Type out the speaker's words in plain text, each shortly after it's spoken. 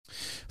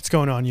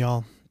going on,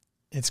 y'all?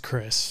 It's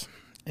Chris,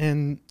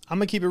 and I'm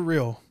going to keep it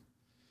real.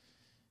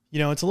 You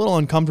know, it's a little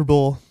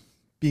uncomfortable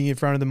being in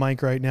front of the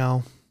mic right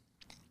now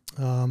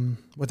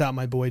without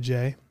my boy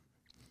Jay.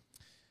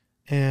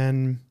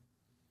 And,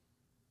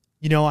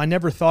 you know, I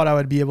never thought I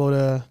would be able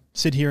to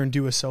sit here and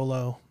do a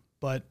solo,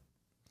 but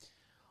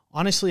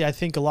honestly, I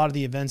think a lot of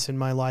the events in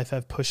my life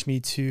have pushed me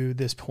to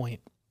this point.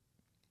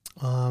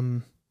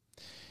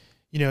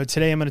 You know,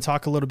 today I'm going to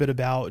talk a little bit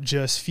about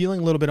just feeling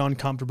a little bit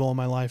uncomfortable in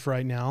my life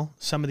right now.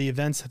 Some of the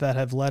events that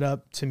have led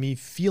up to me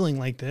feeling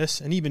like this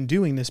and even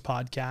doing this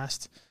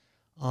podcast.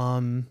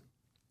 And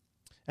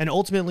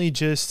ultimately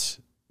just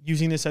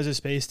using this as a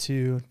space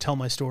to tell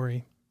my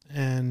story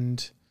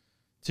and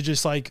to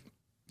just like,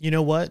 you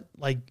know what,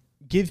 like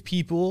give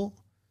people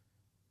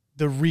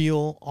the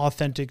real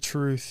authentic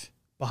truth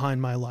behind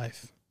my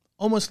life.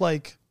 Almost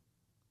like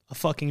a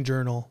fucking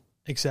journal,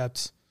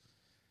 except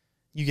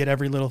you get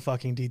every little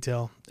fucking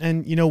detail.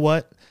 And you know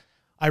what?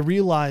 I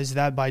realized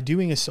that by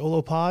doing a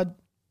solo pod,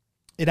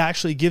 it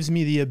actually gives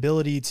me the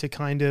ability to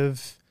kind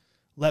of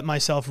let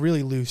myself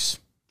really loose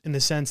in the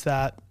sense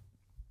that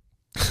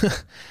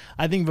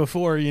I think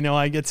before, you know,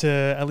 I get to,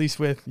 at least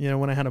with, you know,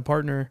 when I had a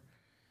partner,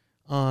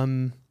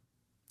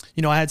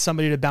 you know, I had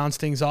somebody to bounce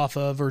things off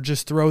of or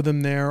just throw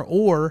them there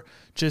or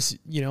just,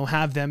 you know,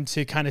 have them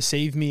to kind of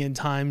save me in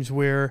times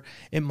where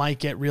it might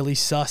get really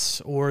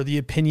sus or the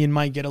opinion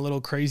might get a little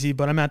crazy.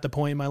 But I'm at the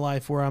point in my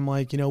life where I'm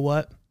like, you know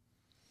what?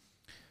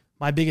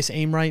 My biggest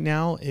aim right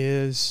now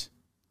is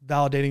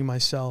validating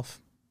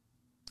myself.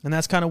 And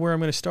that's kind of where I'm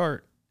going to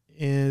start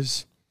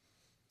is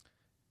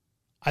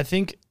I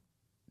think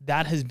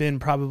that has been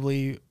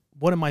probably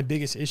one of my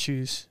biggest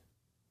issues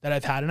that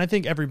I've had. And I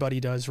think everybody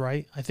does,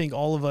 right? I think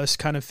all of us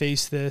kind of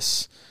face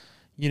this,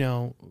 you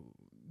know,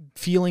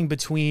 feeling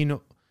between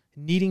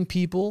needing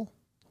people,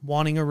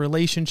 wanting a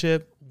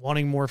relationship,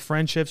 wanting more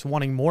friendships,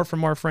 wanting more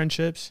from our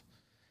friendships.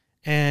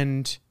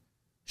 And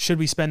should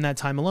we spend that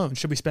time alone?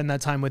 Should we spend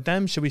that time with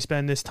them? Should we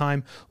spend this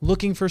time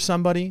looking for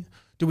somebody?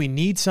 Do we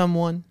need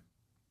someone?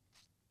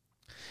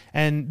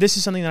 And this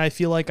is something that I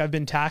feel like I've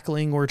been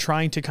tackling or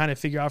trying to kind of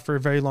figure out for a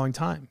very long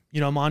time. You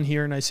know, I'm on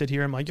here and I sit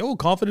here, I'm like, yo,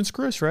 Confidence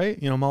Chris, right?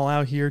 You know, I'm all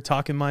out here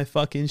talking my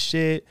fucking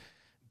shit,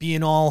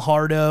 being all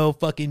hardo,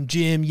 fucking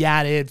gym,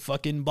 yatted,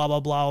 fucking blah,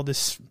 blah, blah, all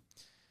this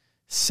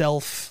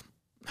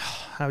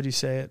how would you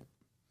say it?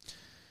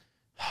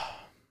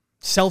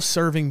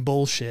 Self-serving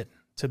bullshit,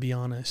 to be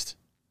honest.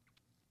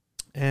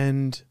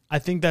 And I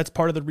think that's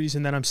part of the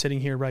reason that I'm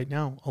sitting here right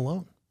now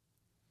alone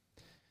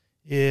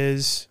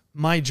is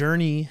my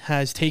journey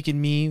has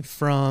taken me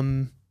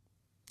from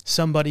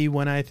somebody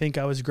when I think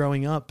I was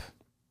growing up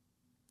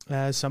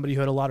as somebody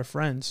who had a lot of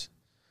friends,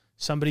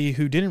 somebody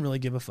who didn't really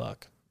give a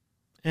fuck.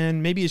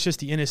 And maybe it's just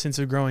the innocence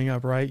of growing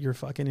up, right? You're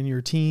fucking in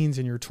your teens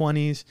and your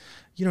 20s.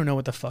 You don't know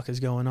what the fuck is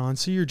going on.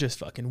 So you're just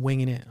fucking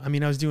winging it. I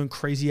mean, I was doing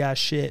crazy ass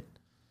shit.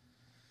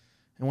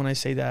 And when I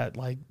say that,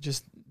 like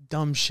just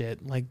dumb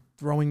shit, like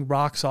throwing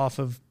rocks off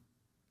of,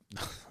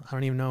 I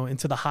don't even know,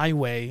 into the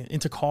highway,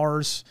 into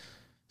cars,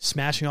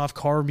 smashing off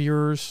car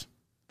mirrors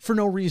for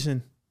no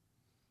reason.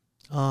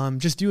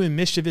 Just doing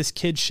mischievous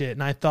kid shit.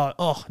 And I thought,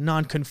 oh,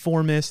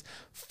 nonconformist,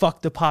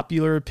 fuck the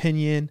popular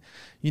opinion.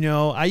 You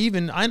know, I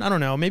don't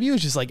know, maybe it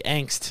was just like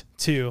angst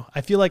too.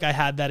 I feel like I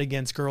had that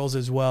against girls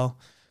as well.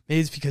 Maybe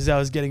it's because I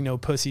was getting no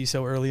pussy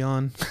so early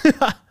on.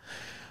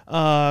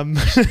 And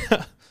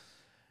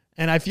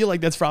I feel like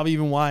that's probably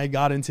even why I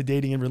got into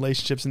dating and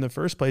relationships in the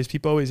first place.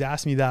 People always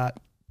ask me that.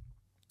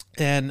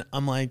 And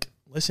I'm like,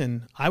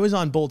 listen, I was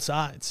on both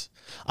sides.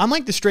 I'm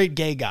like the straight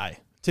gay guy,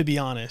 to be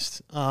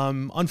honest.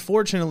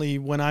 Unfortunately,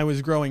 when I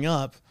was growing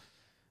up,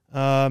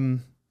 I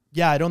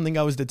don't think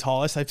I was the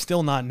tallest. I'm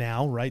still not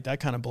now, right? That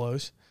kind of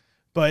blows.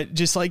 But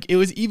just like, it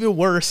was even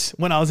worse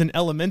when I was in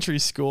elementary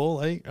school.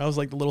 Like, I was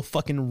like the little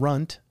fucking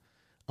runt.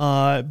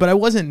 But I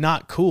wasn't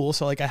not cool.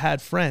 So like I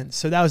had friends.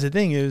 So that was the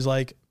thing. It was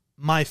like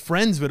my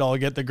friends would all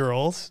get the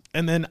girls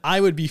and then I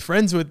would be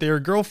friends with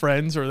their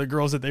girlfriends or the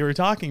girls that they were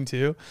talking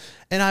to.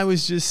 And I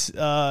was just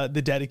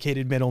the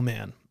dedicated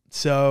middleman.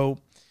 So,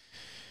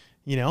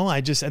 you know,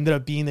 I just ended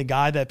up being the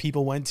guy that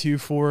people went to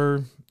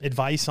for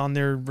advice on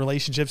their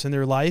relationships in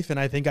their life. And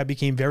I think I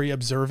became very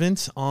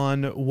observant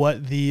on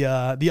what the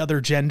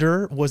other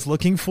gender was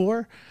looking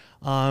for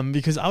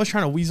because I was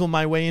trying to weasel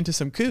my way into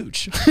some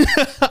cooch.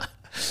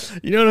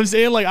 You know what I'm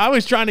saying? Like I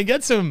was trying to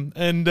get some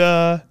and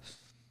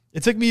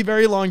it took me a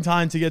very long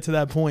time to get to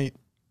that point.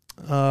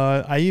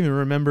 I even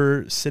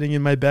remember sitting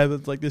in my bed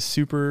with like this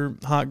super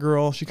hot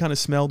girl. She kind of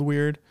smelled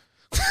weird.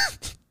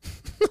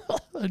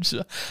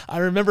 I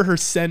remember her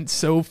scent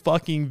so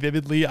fucking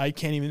vividly. I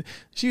can't even,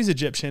 she was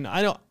Egyptian.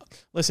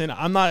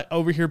 I'm not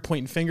over here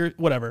pointing fingers,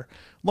 whatever.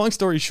 Long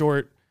story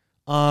short.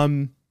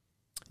 I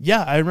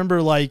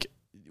remember like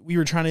we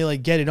were trying to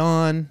like get it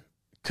on,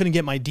 couldn't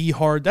get my D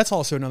hard. That's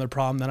also another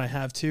problem that I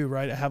have too,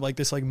 right? I have like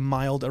this like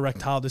mild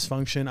erectile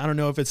dysfunction. I don't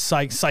know if it's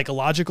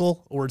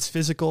psychological or it's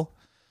physical.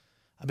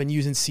 I've been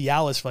using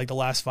Cialis for like the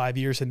last 5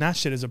 years and that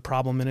shit is a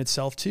problem in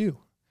itself too.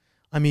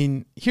 I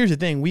mean, here's the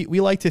thing.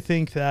 We like to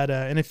think that,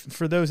 and if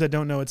for those that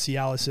don't know what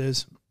Cialis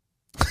is,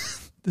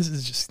 This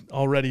is just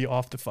already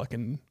off the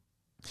fucking...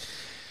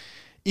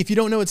 If you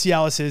don't know what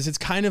Cialis is, it's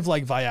kind of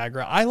like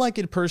Viagra. I like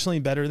it personally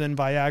better than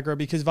Viagra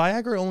because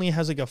Viagra only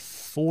has like a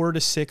 4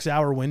 to 6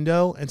 hour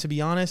window. And to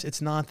be honest,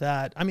 it's not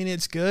that. I mean,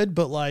 it's good,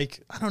 but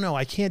like, I don't know.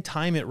 I can't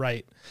time it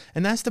right.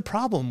 And that's the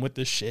problem with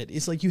this shit.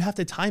 It's like you have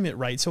to time it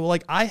right. So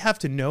like I have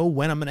to know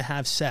when I'm going to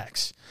have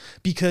sex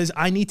because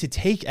I need to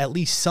take at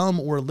least some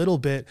or a little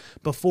bit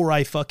before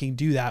I fucking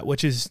do that,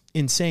 which is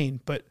insane.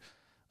 But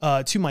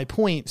to my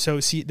point, so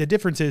see, the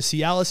difference is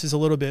Cialis is a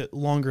little bit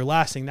longer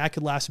lasting. That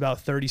could last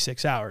about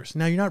 36 hours.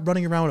 Now, you're not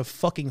running around with a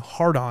fucking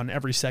hard-on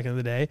every second of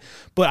the day,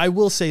 but I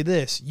will say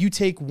this. You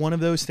take one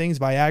of those things,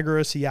 Viagra or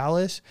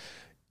Cialis,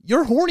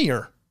 you're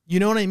hornier. You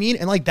know what I mean?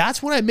 And like,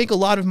 that's when I make a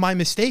lot of my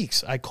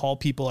mistakes. I call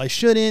people I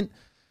shouldn't.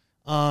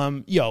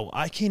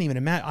 I can't even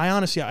imagine. I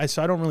honestly,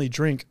 so I don't really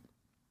drink,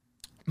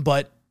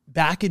 but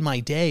back in my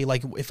day,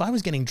 like if I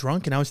was getting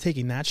drunk and I was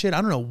taking that shit,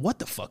 I don't know what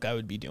the fuck I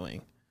would be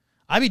doing.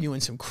 I'd be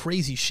doing some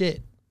crazy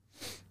shit.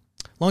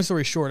 Long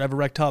story short, I have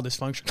erectile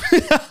dysfunction.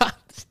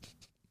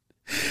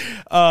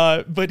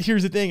 But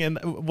here's the thing. And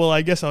well,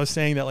 I guess I was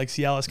saying that like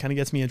Cialis kind of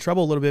gets me in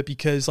trouble a little bit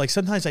because like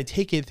sometimes I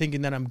take it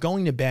thinking that I'm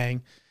going to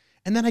bang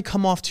and then I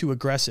come off too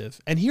aggressive.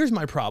 And here's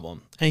my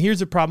problem. And here's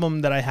the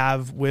problem that I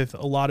have with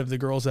a lot of the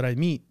girls that I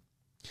meet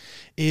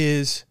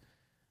is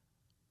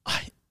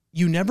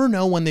you never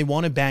know when they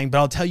want to bang, but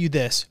I'll tell you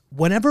this,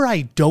 whenever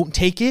I don't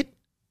take it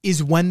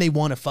is when they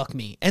want to fuck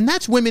me. And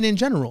that's women in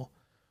general.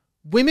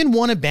 Women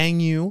want to bang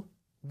you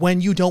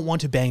when you don't want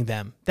to bang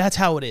them. That's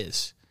how it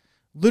is.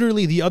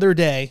 Literally the other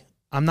day,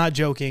 I'm not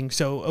joking.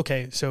 So,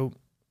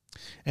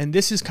 and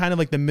this is kind of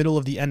like the middle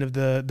of the end of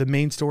the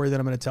main story that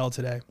I'm going to tell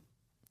today.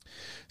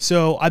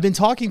 So I've been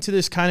talking to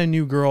this kind of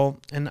new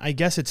girl and I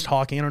guess it's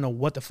talking. I don't know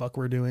what the fuck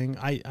we're doing.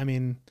 I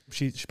mean,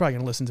 she's probably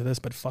going to listen to this,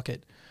 but fuck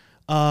it.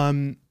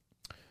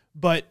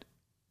 But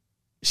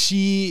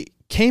she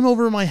came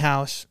over to my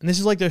house and this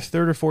is like the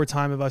third or fourth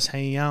time of us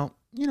hanging out.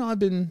 You know, I've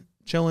been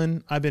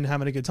chilling. I've been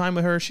having a good time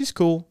with her. She's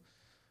cool.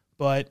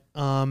 But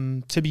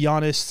to be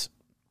honest,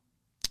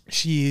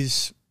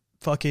 she's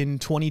fucking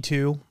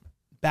 22.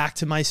 Back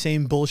to my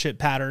same bullshit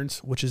patterns,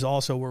 which is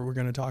also what we're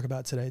going to talk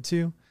about today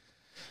too.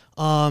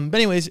 But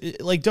anyways,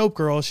 like dope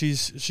girl,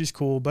 she's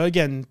cool. But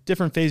again,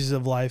 different phases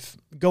of life.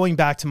 Going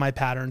back to my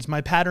patterns.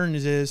 My pattern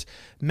is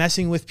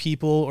messing with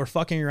people or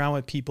fucking around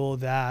with people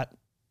that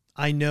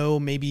I know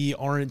maybe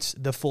aren't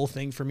the full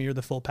thing for me or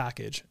the full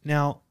package.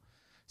 Now,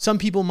 some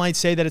people might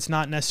say that it's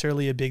not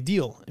necessarily a big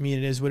deal. I mean,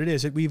 it is what it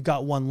is. We've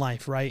got one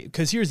life, right?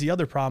 Because here's the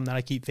other problem that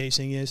I keep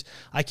facing is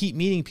I keep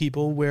meeting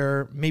people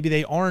where maybe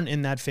they aren't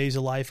in that phase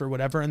of life or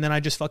whatever. And then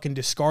I just fucking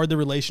discard the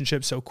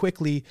relationship so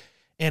quickly.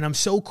 And I'm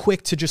so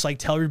quick to just like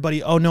tell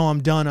everybody, oh no,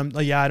 I'm done.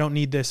 I don't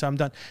need this. I'm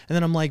done. And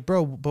then I'm like,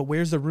 bro, but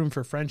where's the room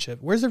for friendship?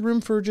 Where's the room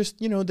for just,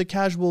 the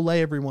casual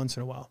lay every once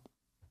in a while?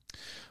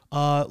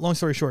 Long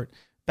story short,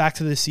 back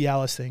to the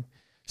Cialis thing.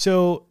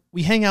 So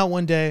we hang out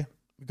one day,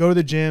 go to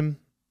the gym.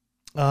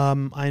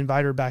 I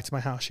invite her back to my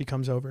house. She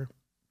comes over.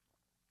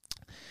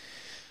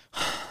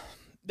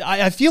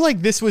 I feel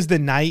like this was the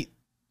night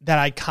that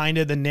I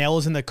the nail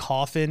is in the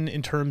coffin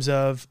in terms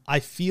of, I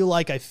feel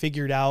like I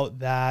figured out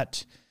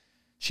that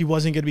she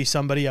wasn't going to be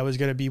somebody I was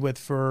going to be with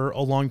for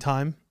a long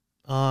time.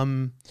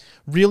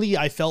 Really,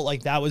 I felt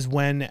like that was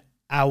when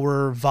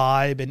our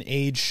vibe and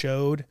age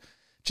showed.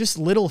 Just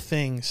little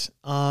things.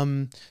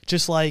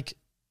 Just like,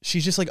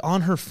 she's just like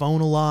on her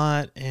phone a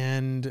lot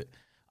and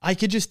I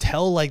could just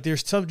tell like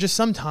there's just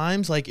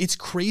sometimes like it's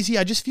crazy.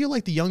 I just feel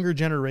like the younger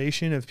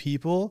generation of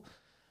people,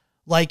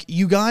 like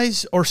you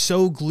guys are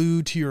so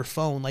glued to your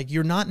phone. Like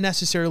you're not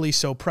necessarily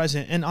so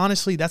present. And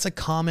honestly, that's a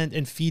comment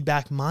and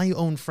feedback my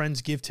own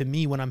friends give to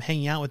me when I'm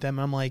hanging out with them.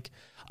 I'm like,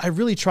 I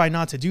really try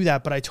not to do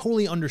that, but I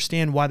totally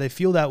understand why they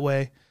feel that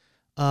way.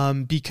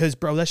 Because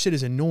bro, that shit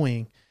is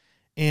annoying.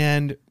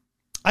 And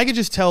I could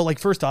just tell like,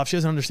 first off, she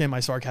doesn't understand my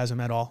sarcasm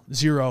at all.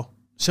 Zero.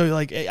 So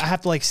like, I have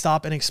to like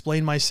stop and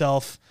explain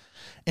myself.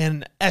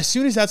 And as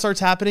soon as that starts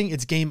happening,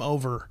 it's game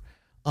over.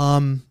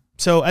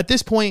 So at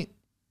this point,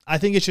 I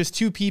think it's just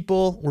two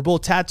people. We're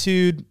both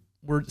tattooed.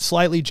 We're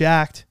slightly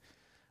jacked.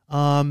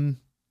 And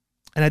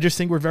I just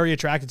think we're very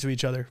attracted to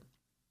each other.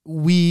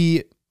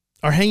 We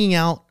are hanging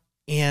out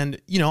and,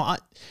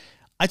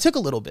 I took a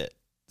little bit.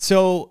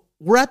 So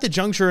we're at the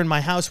juncture in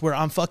my house where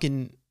I'm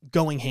fucking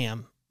going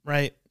ham,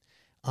 right?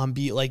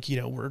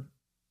 We're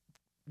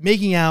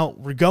making out,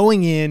 we're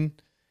going in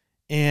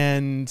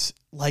and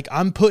like,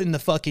 I'm putting the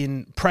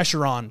fucking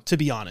pressure on, to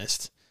be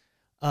honest.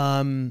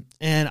 And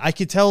I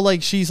could tell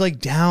like, she's like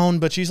down,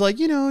 but she's like,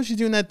 she's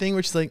doing that thing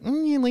where she's like,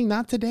 like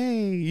not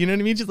today. You know what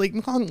I mean? Just like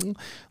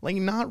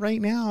not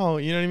right now.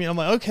 You know what I mean? I'm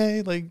like,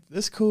 okay, like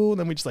this cool. And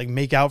then we just like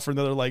make out for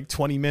another like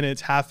 20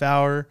 minutes, half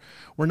hour.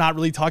 We're not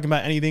really talking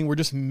about anything. We're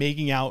just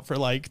making out for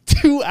like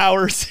 2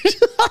 hours.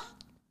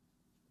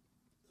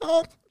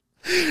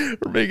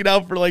 We're making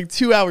out for like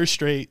 2 hours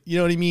straight. You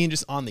know what I mean?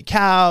 Just on the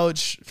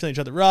couch, filling each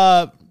other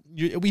up.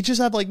 We just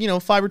have like,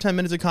 5 or 10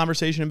 minutes of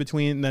conversation in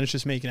between, and then it's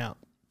just making out.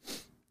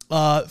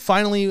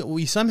 Finally,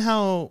 we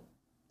somehow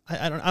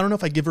I don't know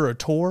if I give her a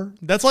tour.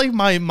 That's like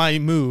my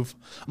move.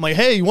 I'm like,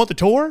 hey, you want the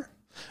tour?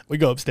 We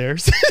go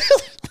upstairs.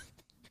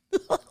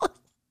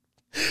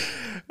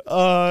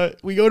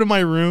 We go to my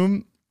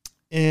room,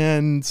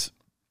 and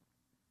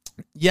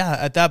yeah,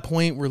 at that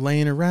point we're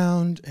laying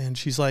around, and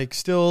she's like,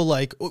 still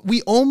like,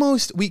 we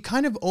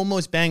kind of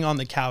almost bang on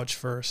the couch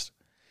first.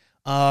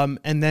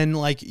 And then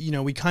like, you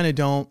know, we kind of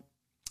don't,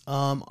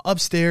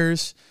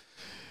 upstairs,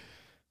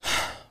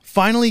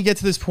 finally get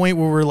to this point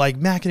where we're like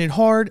macking it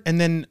hard. And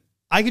then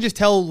I could just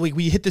tell, like,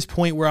 we hit this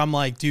point where I'm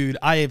like, dude,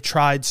 I have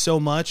tried so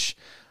much,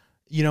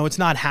 you know, it's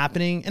not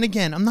happening. And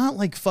again, I'm not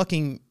like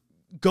fucking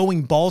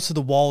going balls to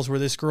the walls where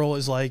this girl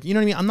is like, you know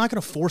what I mean? I'm not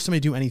going to force somebody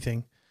to do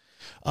anything.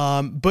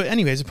 But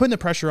anyways, I'm putting the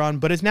pressure on,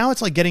 but it's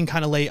like getting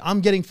kind of late.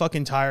 I'm getting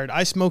fucking tired.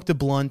 I smoked a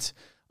blunt.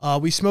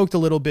 We smoked a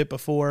little bit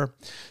before.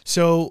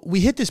 So we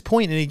hit this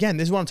point, and again,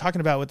 this is what I'm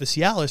talking about with the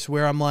Cialis,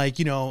 where I'm like,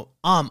 you know,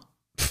 I'm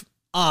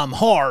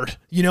hard,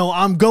 you know,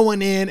 I'm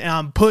going in and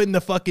I'm putting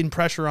the fucking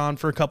pressure on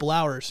for a couple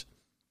hours.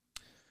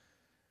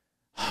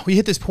 We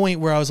hit this point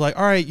where I was like,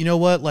 all right, you know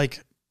what?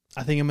 Like,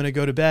 I think I'm going to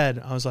go to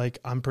bed. I was like,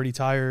 I'm pretty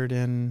tired,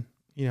 and,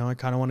 you know, I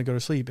kind of want to go to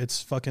sleep.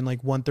 It's fucking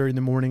like 1:30 in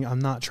the morning. I'm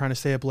not trying to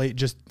stay up late,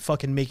 just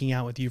fucking making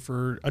out with you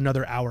for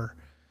another hour.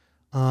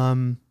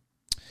 And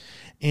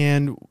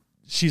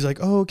she's like,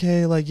 oh,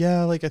 okay. Like,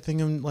 yeah, like, I think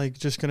I'm like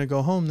just going to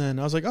go home then.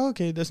 I was like, oh,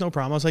 okay, that's no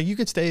problem. I was like, you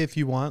could stay if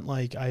you want.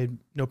 Like, I had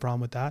no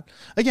problem with that.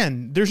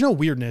 Again, there's no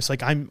weirdness.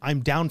 Like, I'm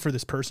down for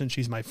this person.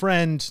 She's my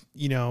friend,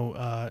 you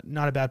know,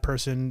 not a bad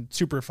person,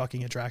 super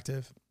fucking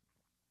attractive.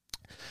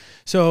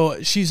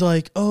 So she's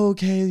like, oh,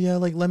 okay, yeah,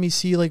 like, let me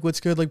see, like, what's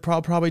good. Like,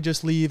 probably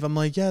just leave. I'm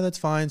like, yeah, that's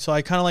fine. So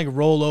I kind of like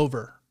roll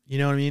over, you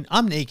know what I mean?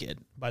 I'm naked,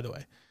 by the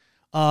way.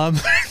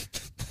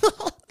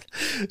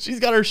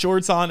 She's got her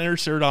shorts on and her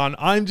shirt on.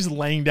 I'm just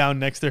laying down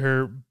next to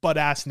her, butt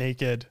ass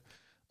naked.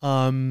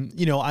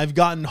 You know, I've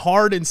gotten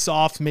hard and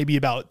soft maybe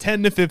about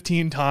 10 to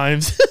 15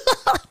 times.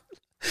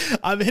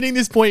 I'm hitting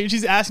this point, and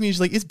she's asking me,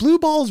 she's like, is blue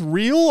balls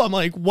real? I'm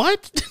like,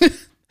 what?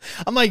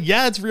 I'm like,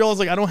 yeah, it's real. I was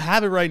like, I don't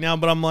have it right now,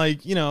 but I'm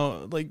like, you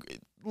know, like,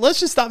 let's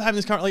just stop having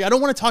this conversation. Like, I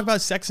don't want to talk about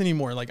sex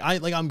anymore. Like,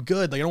 I'm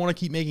good. Like, I don't want to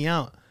keep making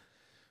out.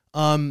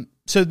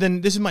 So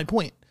then this is my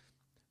point.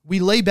 We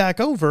lay back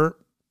over.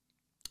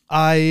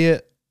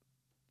 I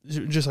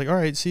just like, all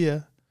right, see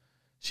ya.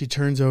 She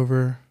turns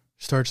over,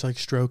 starts like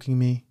stroking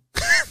me.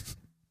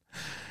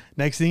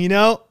 Next thing you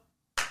know,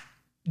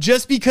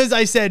 just because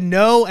I said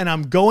no and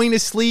I'm going to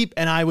sleep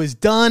and I was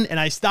done and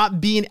I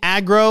stopped being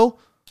aggro,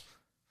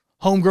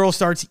 homegirl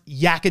starts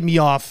yakking me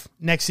off.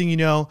 Next thing you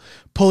know,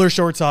 pull her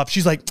shorts off.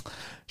 She's like,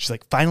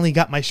 finally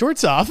got my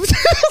shorts off.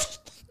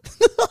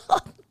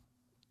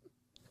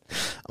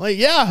 I'm like,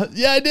 yeah,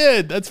 I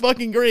did. That's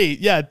fucking great.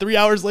 Yeah, 3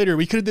 hours later.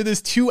 We could have did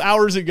this 2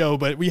 hours ago,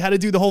 but we had to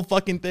do the whole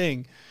fucking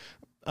thing.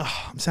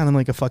 I'm sounding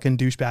like a fucking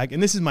douchebag.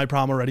 And this is my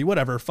problem already.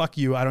 Whatever. Fuck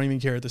you. I don't even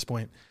care at this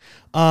point.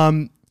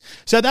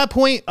 So at that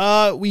point,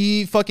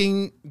 we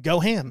fucking go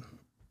ham.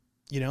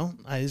 You know,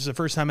 this is the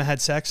first time I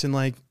had sex in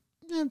like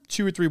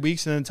 2 or 3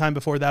 weeks, and then the time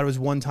before that was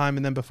one time,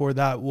 and then before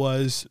that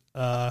was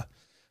the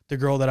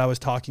girl that I was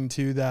talking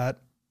to that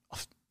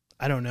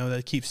I don't know,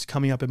 that keeps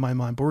coming up in my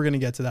mind, but we're going to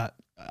get to that.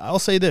 I'll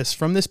say this,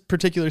 from this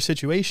particular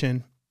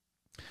situation,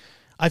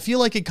 I feel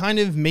like it kind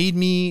of made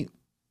me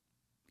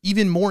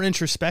even more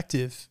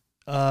introspective.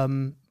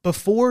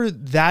 Before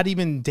that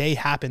even day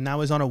happened, that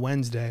was on a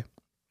Wednesday,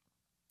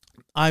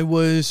 I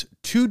was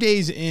 2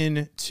 days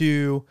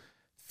into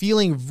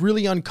feeling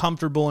really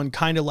uncomfortable and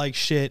kind of like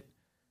shit,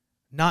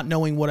 not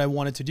knowing what I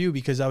wanted to do,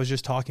 because I was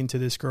just talking to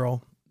this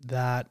girl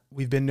that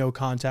we've been no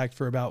contact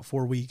for about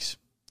 4 weeks.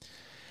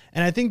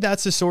 And I think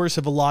that's the source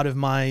of a lot of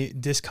my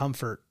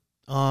discomfort.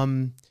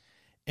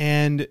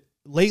 And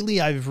lately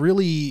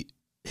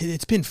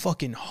it's been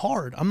fucking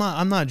hard.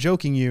 I'm not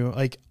joking you.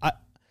 Like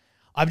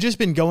I've just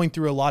been going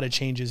through a lot of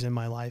changes in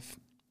my life.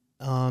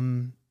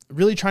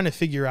 Really trying to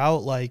figure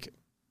out like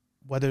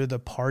whether the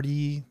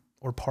party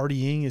or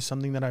partying is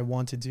something that I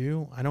want to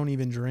do. I don't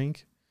even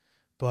drink,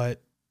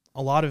 but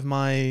a lot of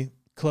my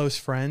close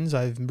friends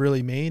I've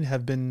really made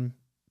have been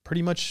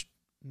pretty much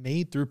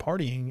made through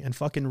partying and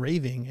fucking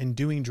raving and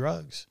doing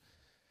drugs.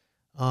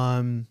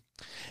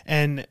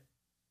 And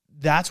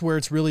that's where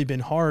it's really been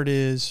hard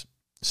is,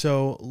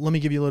 so let me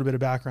give you a little bit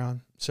of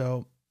background.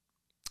 So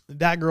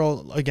that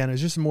girl, again, is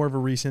just more of a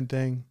recent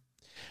thing.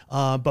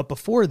 But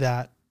before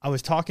that, I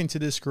was talking to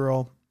this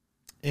girl,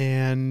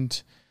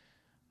 and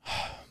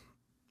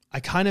I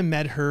kind of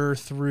met her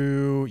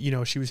through, you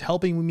know, she was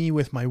helping me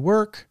with my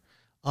work.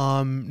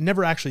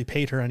 Never actually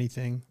paid her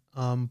anything,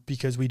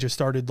 because we just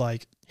started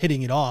like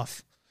hitting it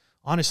off.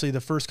 Honestly, the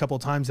first couple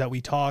of times that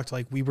we talked,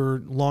 like we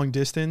were long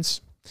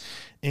distance,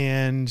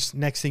 and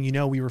next thing you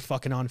know, we were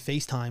fucking on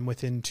FaceTime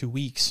within 2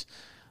 weeks,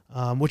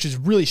 which is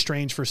really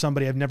strange for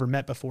somebody I've never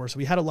met before. So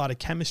we had a lot of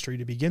chemistry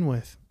to begin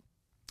with.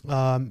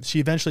 She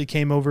eventually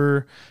came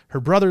over.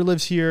 Her brother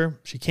lives here.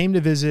 She came to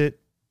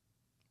visit.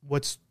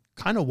 What's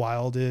kind of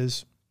wild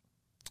is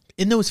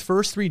in those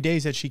first 3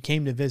 days that she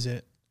came to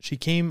visit, she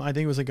came, I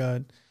think it was like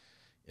a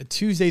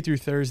Tuesday through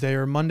Thursday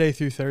or Monday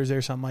through Thursday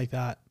or something like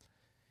that.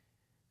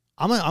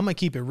 I'm gonna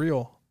keep it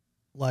real.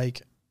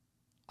 Like,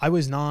 I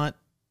was not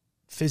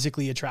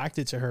physically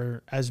attracted to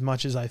her as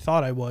much as I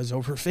thought I was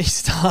over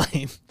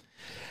FaceTime.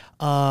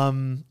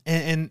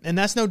 And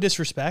that's no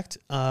disrespect.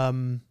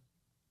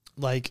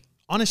 Like,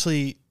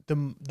 honestly,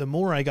 the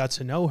more I got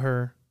to know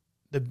her,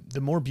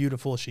 the more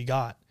beautiful she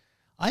got.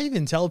 I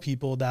even tell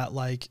people that,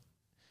 like,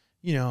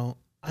 you know,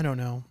 I don't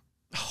know.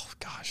 Oh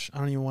gosh, I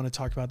don't even want to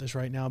talk about this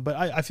right now, but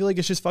I feel like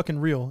it's just fucking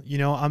real. You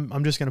know,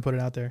 I'm just going to put it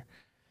out there.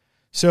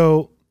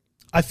 So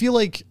I feel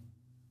like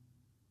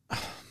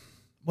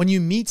when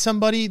you meet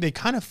somebody, they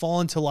kind of fall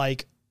into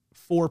like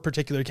 4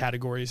 particular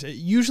categories.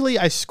 Usually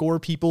I score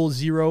people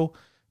 0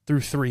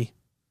 through 3.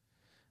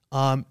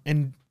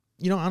 And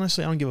you know,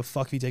 honestly, I don't give a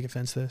fuck if you take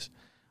offense to this.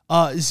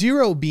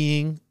 0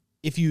 being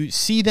if you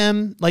see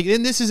them, like,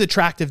 and this is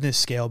attractiveness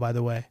scale, by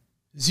the way.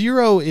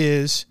 0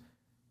 is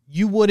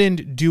you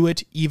wouldn't do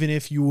it even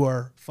if you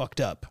were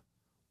fucked up.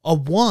 A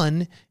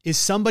 1 is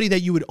somebody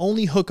that you would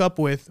only hook up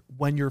with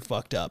when you're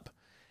fucked up.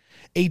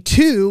 A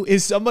 2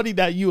 is somebody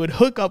that you would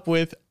hook up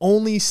with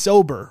only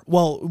sober.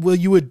 Well,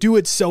 you would do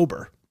it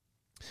sober.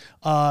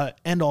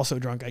 And also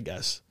drunk, I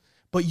guess.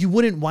 But you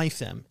wouldn't wife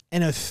them.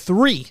 And a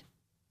 3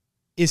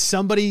 is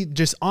somebody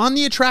just on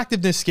the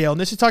attractiveness scale,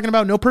 and this is talking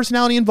about no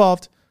personality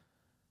involved,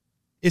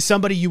 is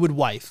somebody you would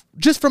wife.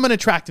 Just from an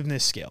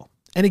attractiveness scale.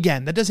 And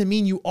again, that doesn't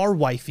mean you are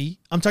wifey.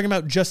 I'm talking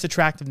about just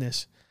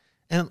attractiveness.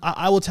 And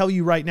I will tell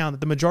you right now that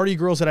the majority of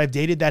girls that I've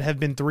dated that have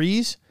been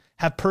 3s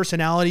have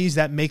personalities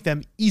that make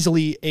them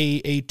easily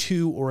a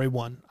 2 or a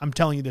 1. I'm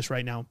telling you this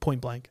right now, point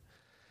blank.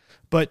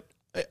 But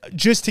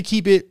just to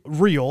keep it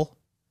real,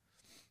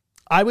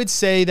 I would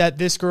say that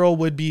this girl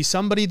would be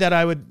somebody that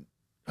I would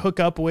hook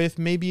up with,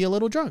 maybe a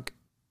little drunk.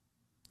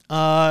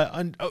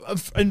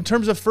 In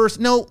terms of first,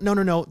 no,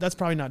 that's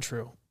probably not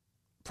true.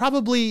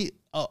 Probably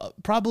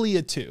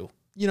a 2.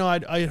 You know,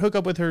 I'd hook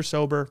up with her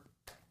sober.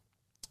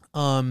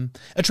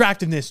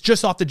 Attractiveness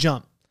just off the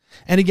jump.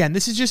 And again,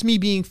 this is just me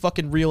being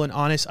fucking real and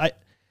honest.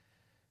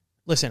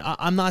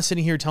 I'm not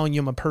sitting here telling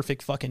you I'm a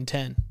perfect fucking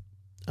 10.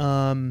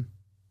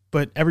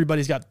 But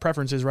everybody's got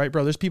preferences, right,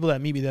 bro? There's people that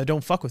meet me that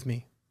don't fuck with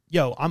me.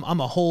 Yo, I'm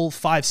a whole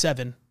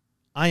 5'7".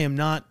 I am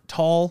not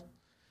tall.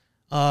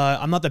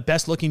 I'm not the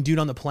best looking dude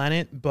on the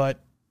planet, but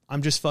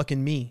I'm just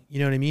fucking me. You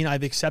know what I mean?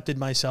 I've accepted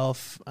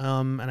myself,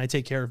 and I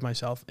take care of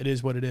myself. It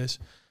is what it is.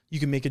 You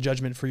can make a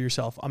judgment for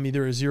yourself. I'm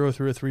either a 0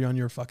 through a 3 on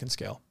your fucking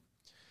scale.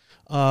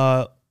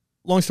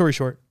 Long story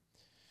short.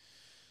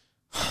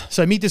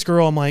 So I meet this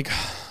girl. I'm like,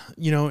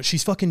 you know,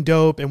 she's fucking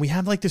dope. And we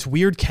have like this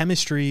weird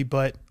chemistry,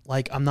 but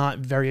like, I'm not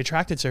very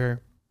attracted to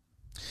her.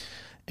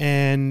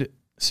 And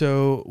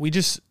so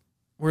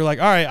we're like,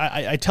 all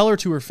right, I tell her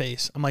to her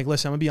face. I'm like,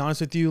 listen, I'm gonna be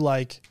honest with you.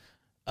 Like,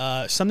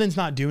 something's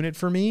not doing it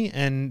for me.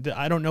 And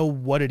I don't know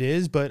what it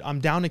is, but I'm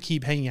down to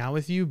keep hanging out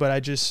with you. But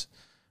I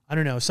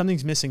don't know.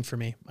 Something's missing for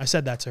me. I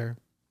said that to her.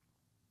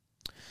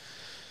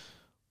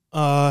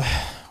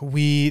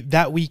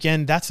 That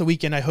weekend, that's the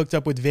weekend I hooked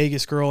up with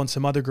Vegas girl and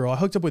some other girl. I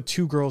hooked up with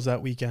 2 girls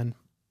that weekend.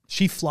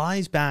 She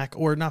flies back,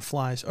 or not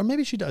flies, or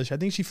maybe she does. I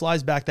think she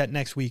flies back that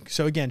next week.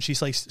 So again, she's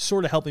like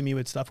sort of helping me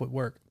with stuff with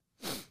work.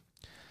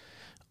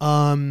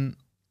 And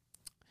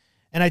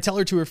I tell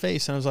her to her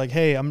face, and I was like,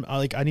 hey,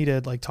 I need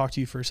to like talk to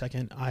you for a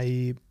second.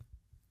 I'm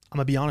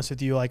gonna be honest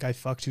with you. Like, I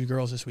fucked 2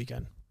 girls this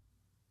weekend.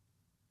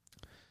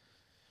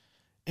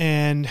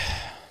 And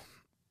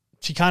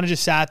she kind of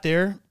just sat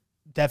there,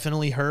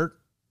 definitely hurt,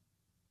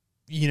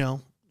 you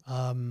know,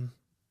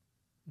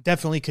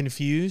 definitely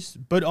confused,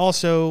 but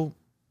also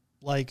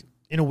like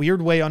in a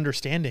weird way,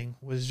 understanding.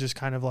 Was just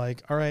kind of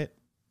like, all right,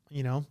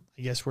 you know,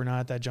 I guess we're not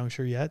at that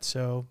juncture yet.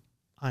 So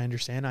I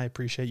understand. I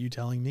appreciate you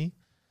telling me.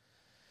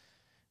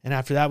 And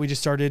after that, we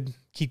just started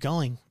keep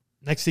going.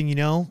 Next thing you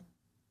know,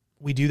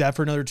 we do that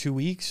for another 2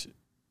 weeks.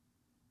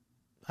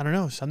 I don't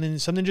know.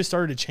 Something just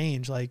started to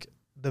change. Like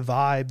the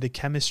vibe, the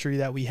chemistry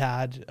that we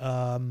had.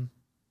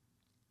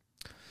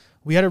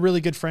 We had a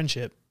really good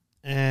friendship.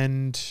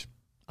 And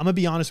I'm going to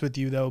be honest with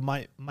you though.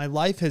 My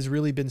life has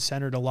really been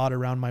centered a lot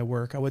around my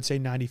work. I would say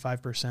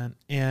 95%.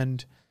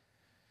 And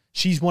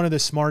she's one of the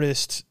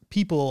smartest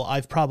people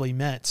I've probably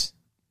met.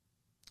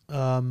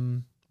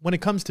 When it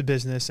comes to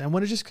business and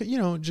when it just, you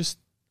know, just,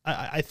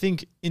 I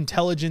think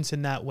intelligence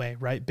in that way,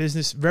 right?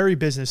 Very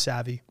business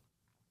savvy.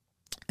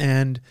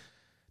 And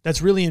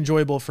that's really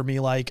enjoyable for me.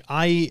 Like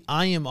I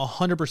am 100%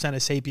 a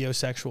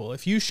sapiosexual.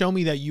 If you show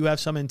me that you have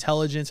some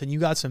intelligence and you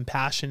got some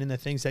passion in the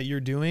things that you're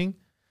doing,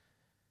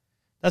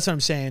 that's what I'm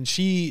saying.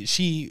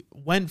 She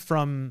went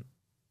from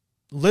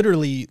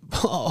literally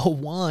a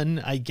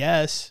 1, I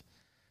guess,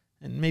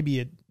 and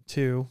maybe a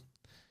 2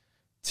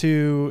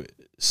 to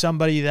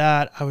somebody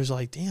that I was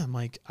like, damn,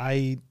 like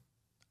I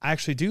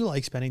actually do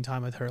like spending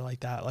time with her like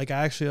that. Like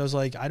I was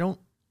like, I don't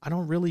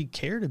really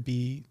care to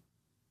be,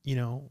 you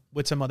know,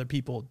 with some other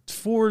people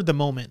for the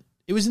moment.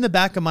 It was in the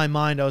back of my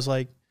mind. I was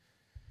like,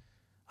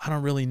 I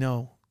don't really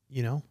know,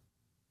 you know?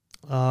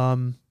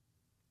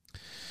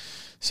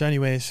 So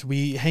anyways,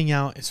 we hang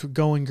out. It's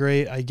going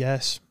great, I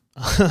guess.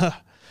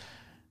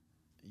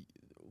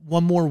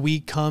 One more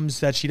week comes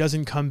that she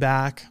doesn't come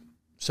back.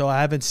 So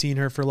I haven't seen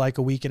her for like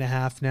a week and a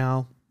half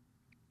now.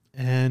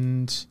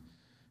 And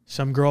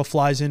some girl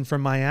flies in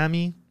from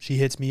Miami. She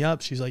hits me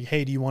up. She's like,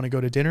 hey, do you want to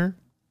go to dinner?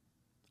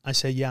 I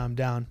say, yeah, I'm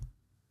down.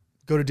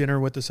 Go to dinner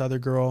with this other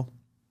girl.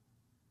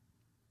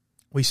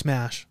 We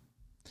smash.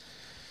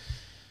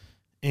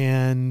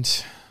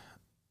 And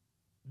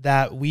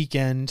that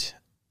weekend,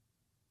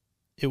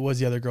 it was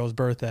the other girl's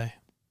birthday.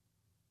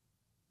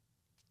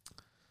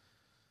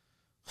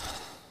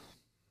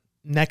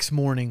 Next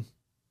morning,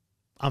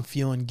 I'm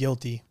feeling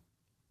guilty.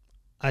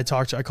 I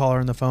call her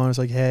on the phone. It's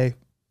like, hey,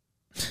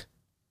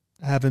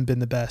 I haven't been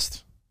the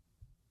best.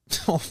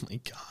 Oh my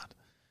God.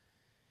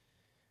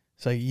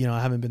 It's like,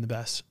 I haven't been the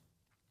best.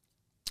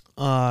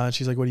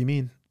 She's like, what do you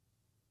mean?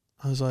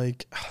 I was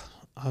like,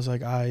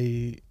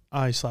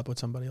 I slept with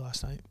somebody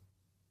last night.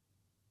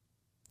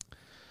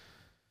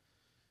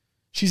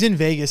 She's in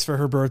Vegas for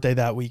her birthday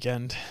that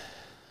weekend.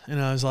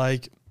 And I was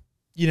like,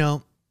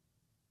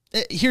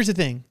 here's the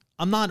thing.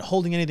 I'm not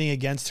holding anything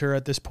against her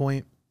at this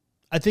point.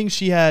 I think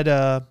she had,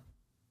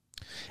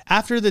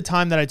 after the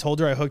time that I told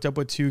her I hooked up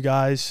with two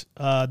guys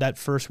that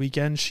first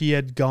weekend, she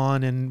had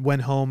gone and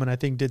went home and I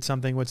think did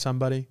something with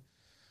somebody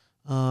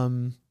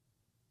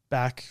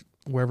back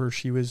wherever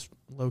she was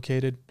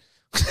located.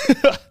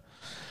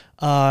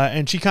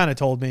 And she kind of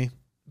told me.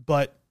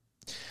 But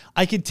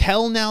I could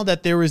tell now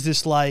that there was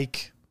this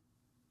like,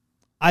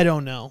 I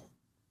don't know.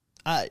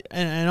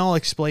 And I'll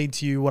explain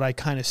to you what I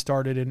kind of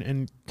started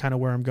and kind of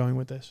where I'm going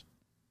with this.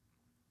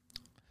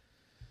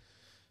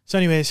 So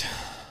anyways,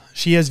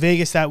 she has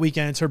Vegas that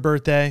weekend. It's her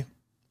birthday.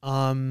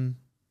 I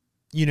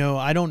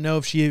don't know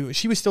if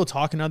she was still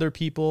talking to other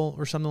people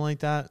or something like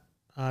that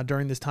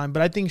during this time,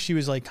 but I think she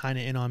was like kind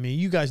of in on me.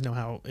 You guys know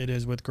how it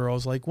is with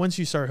girls. Like once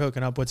you start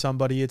hooking up with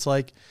somebody, it's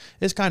like,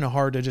 it's kind of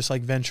hard to just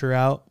like venture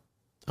out,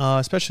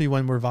 especially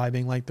when we're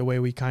vibing like the way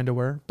we kind of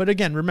were. But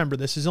again, remember,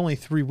 this is only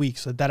 3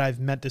 weeks that I've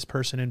met this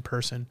person in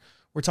person.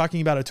 We're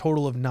talking about a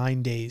total of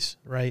 9 days,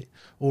 right?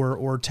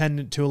 Or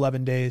 10 to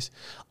 11 days.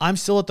 I'm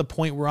still at the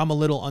point where I'm a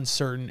little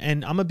uncertain.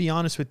 And I'm going to be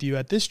honest with you,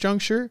 at this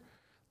juncture,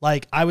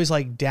 like I was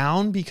like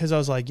down because I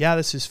was like, yeah,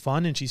 this is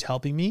fun and she's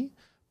helping me.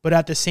 But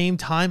at the same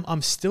time,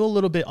 I'm still a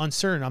little bit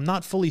uncertain. I'm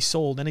not fully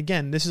sold. And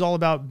again, this is all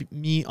about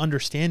me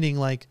understanding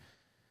like,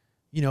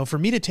 for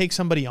me to take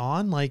somebody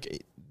on,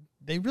 like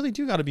they really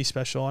do got to be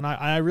special. And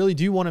I really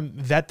do want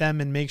to vet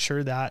them and make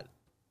sure that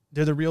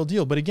they're the real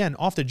deal. But again,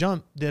 off the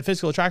jump, the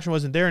physical attraction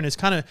wasn't there. And it's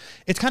kind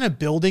of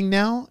building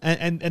now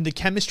and the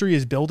chemistry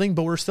is building,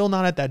 but we're still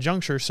not at that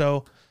juncture.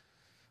 So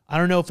I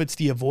don't know if it's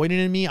the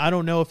avoidant in me. I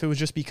don't know if it was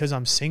just because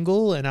I'm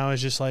single and I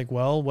was just like,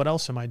 well, what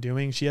else am I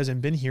doing? She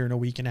hasn't been here in a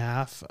week and a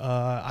half.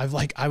 I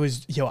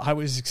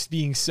was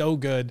being so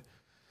good.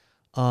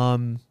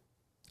 And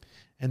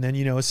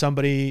then,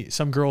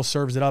 some girl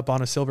serves it up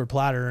on a silver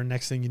platter and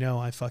next thing you know,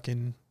 I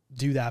fucking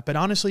do that. But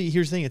honestly,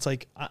 here's the thing. It's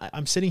like,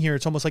 I'm sitting here.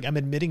 It's almost like I'm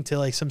admitting to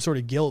like some sort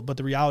of guilt, but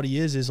the reality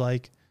is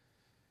like,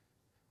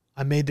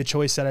 I made the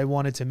choice that I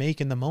wanted to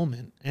make in the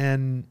moment.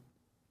 And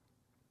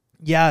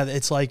yeah,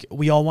 it's like,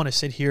 we all want to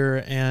sit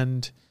here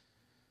and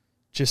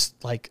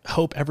just like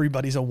hope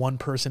everybody's a one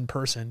person,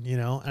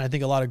 And I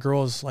think a lot of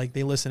girls, like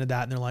they listen to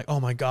that and they're like, oh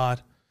my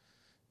God,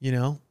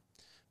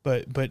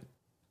 but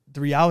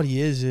the reality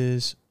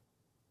is,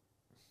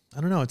 I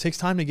don't know. It takes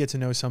time to get to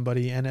know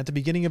somebody. And at the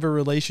beginning of a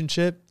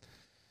relationship,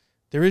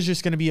 there is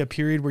just going to be a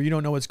period where you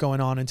don't know what's going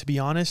on. And to be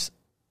honest,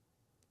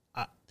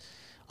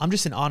 I'm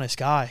just an honest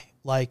guy.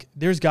 Like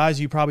there's guys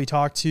you probably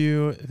talk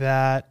to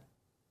that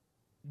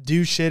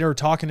do shit or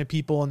talking to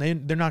people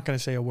and they're not going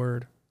to say a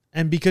word.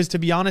 And because to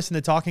be honest, in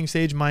the talking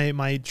stage,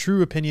 my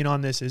true opinion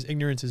on this is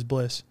ignorance is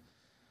bliss.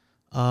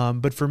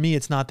 But for me,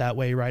 it's not that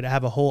way, right? I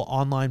have a whole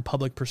online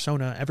public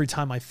persona. Every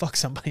time I fuck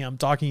somebody, I'm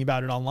talking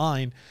about it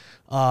online.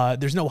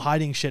 There's no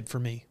hiding shit for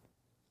me.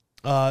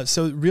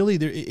 So really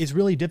it's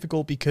really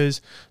difficult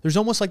because there's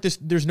almost like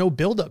there's no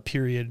build-up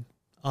period.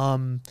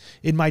 In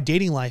my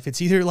dating life,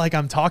 it's either like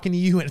I'm talking to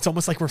you and it's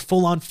almost like we're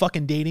full on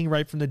fucking dating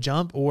right from the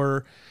jump,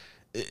 or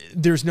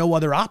there's no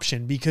other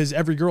option because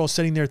every girl is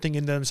sitting there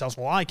thinking to themselves,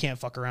 well, I can't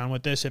fuck around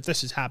with this if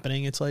this is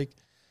happening. It's like,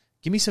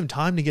 give me some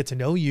time to get to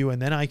know you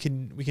and then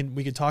we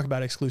can talk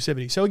about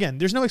exclusivity. So again,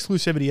 there's no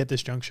exclusivity at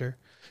this juncture.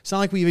 It's not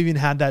like we've even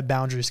had that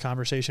boundaries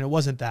conversation. It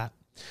wasn't that.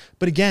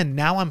 But again,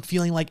 now I'm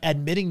feeling like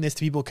admitting this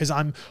to people because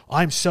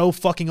I'm so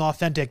fucking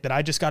authentic that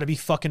I just got to be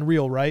fucking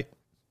real, right?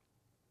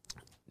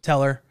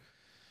 Tell her.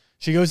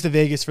 She goes to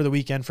Vegas for the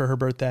weekend for her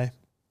birthday.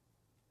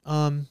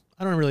 I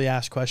don't really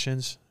ask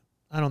questions.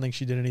 I don't think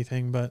she did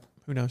anything, but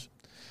who knows?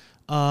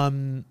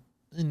 And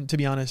to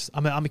be honest,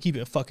 I'm gonna keep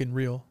it fucking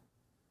real.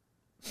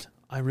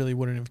 I really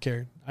wouldn't have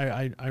cared.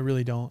 I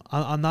really don't.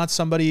 I'm not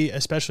somebody,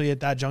 especially at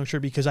that juncture,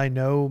 because I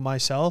know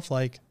myself,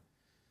 like,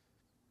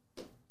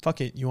 fuck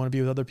it. You want to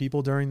be with other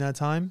people during that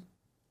time?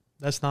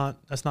 That's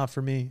not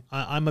for me.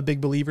 I'm a big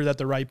believer that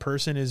the right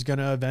person is going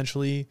to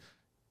eventually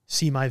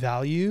see my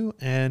value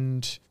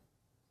and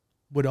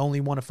would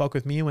only want to fuck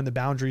with me when the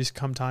boundaries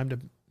come time to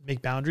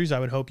make boundaries. I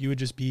would hope you would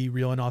just be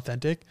real and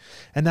authentic.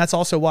 And that's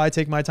also why I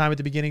take my time at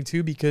the beginning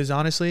too, because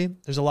honestly,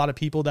 there's a lot of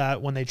people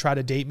that when they try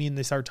to date me and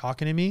they start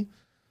talking to me,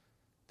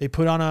 They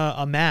put on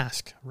a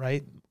mask,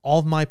 right? All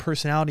of my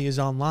personality is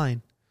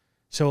online.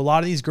 So a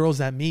lot of these girls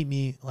that meet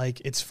me,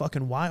 like, it's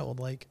fucking wild.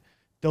 Like,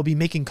 they'll be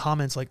making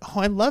comments like, oh,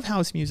 I love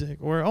house music.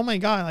 Or, oh my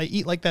God, I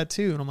eat like that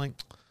too. And I'm like,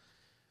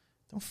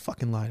 don't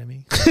fucking lie to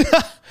me.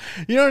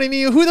 You know what I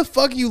mean? Who the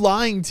fuck are you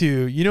lying to?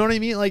 You know what I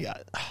mean? Like,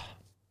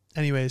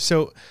 anyway,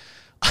 so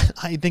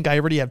I think I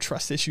already have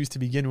trust issues to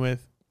begin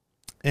with.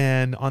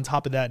 And on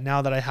top of that,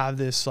 now that I have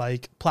this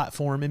like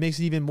platform, it makes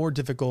it even more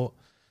difficult.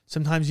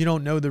 Sometimes you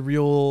don't know the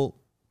real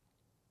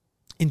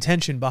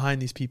intention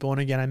behind these people. And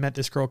again, I met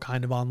this girl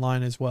kind of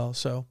online as well.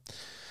 So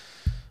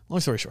long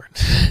story short,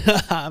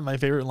 my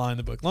favorite line in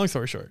the book, long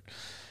story short,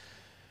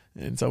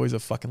 it's always a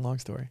fucking long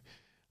story.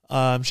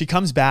 She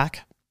comes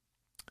back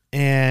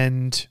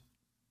and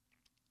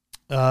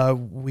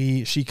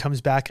she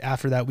comes back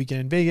after that weekend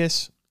in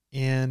Vegas.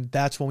 And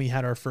that's when we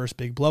had our first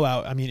big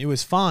blowout. I mean, it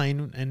was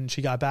fine. And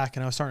she got back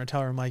and I was starting to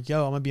tell her, I'm like,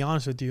 yo, I'm gonna be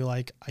honest with you.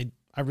 Like,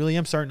 I really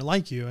am starting to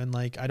like you. And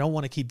like, I don't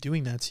want to keep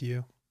doing that to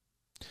you.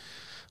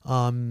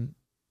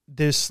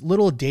 This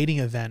little dating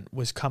event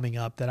was coming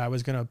up that I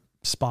was going to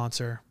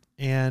sponsor.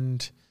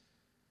 And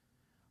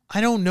I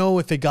don't know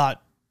if it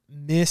got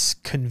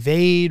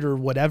misconveyed or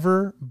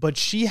whatever, but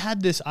she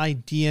had this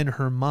idea in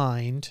her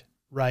mind,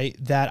 right?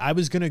 That I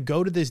was going to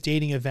go to this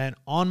dating event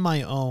on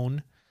my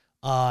own.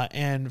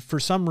 And for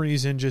some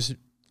reason, just,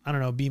 I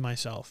don't know, be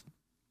myself.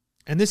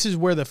 And this is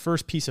where the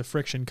first piece of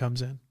friction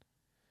comes in.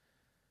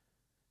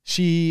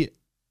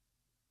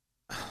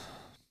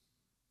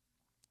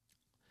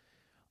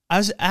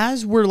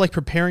 As we're like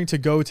preparing to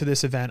go to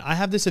this event, I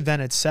have this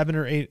event at 7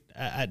 or 8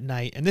 at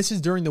night. And this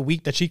is during the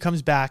week that she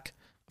comes back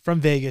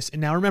from Vegas.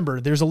 And now remember,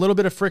 there's a little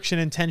bit of friction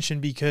and tension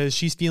because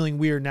she's feeling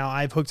weird. Now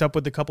I've hooked up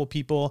with a couple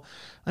people.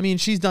 I mean,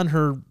 she's done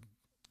her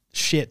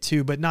shit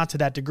too, but not to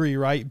that degree,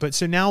 right? But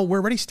so now we're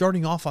already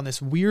starting off on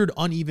this weird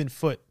uneven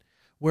foot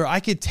where I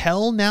could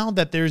tell now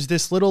that there's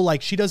this little,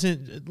 like, she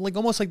doesn't, like,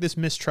 almost like this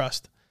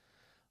mistrust.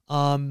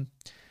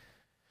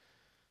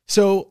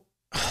 So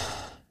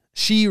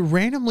she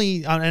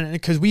randomly, and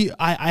because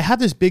I have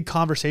this big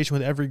conversation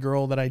with every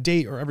girl that I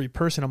date or every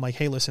person. I'm like,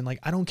 hey, listen, like,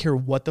 I don't care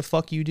what the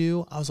fuck you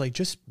do. I was like,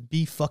 just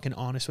be fucking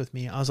honest with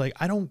me. I was like,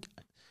 if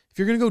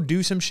you're going to go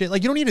do some shit,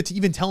 like, you don't need to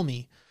even tell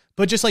me.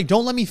 But just like,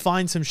 don't let me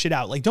find some shit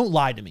out. Like, don't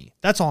lie to me.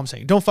 That's all I'm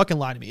saying. Don't fucking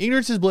lie to me.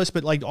 Ignorance is bliss,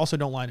 but like, also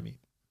don't lie to me.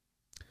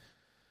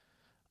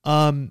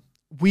 I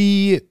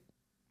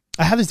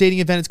have this dating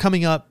event. It's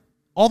coming up.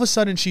 All of a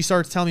sudden she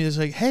starts telling me this,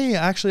 like, hey,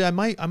 actually I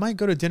might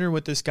go to dinner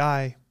with this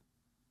guy.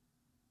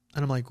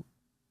 And I'm like,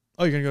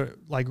 oh, you're going to go,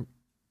 like,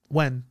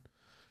 when?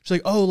 She's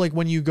like, oh, like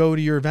when you go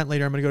to your event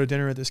later, I'm going to go to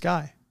dinner with this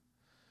guy.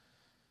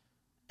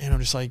 And I'm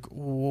just like,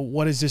 well,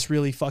 what is this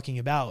really fucking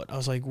about? I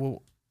was like,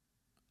 well,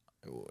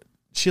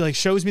 she like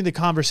shows me the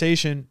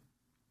conversation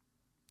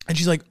and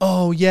she's like,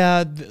 oh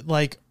yeah,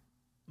 like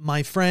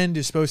my friend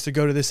is supposed to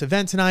go to this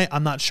event tonight.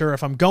 I'm not sure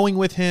if I'm going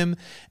with him.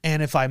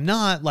 And if I'm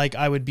not, like,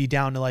 I would be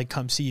down to like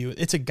come see you.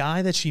 It's a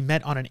guy that she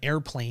met on an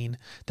airplane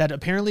that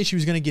apparently she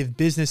was going to give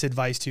business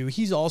advice to.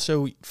 He's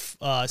also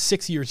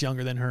 6 years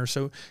younger than her.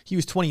 So he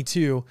was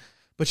 22,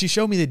 but she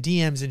showed me the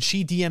DMs and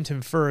she DM'd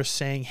him first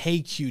saying,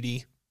 hey,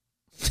 cutie.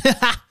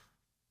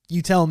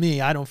 You tell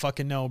me. I don't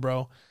fucking know,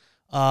 bro.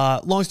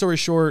 Long story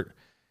short,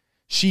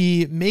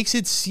 she makes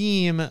it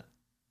seem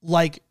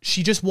like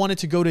she just wanted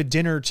to go to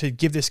dinner to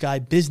give this guy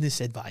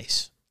business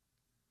advice.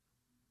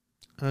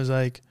 I was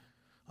like,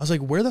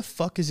 where the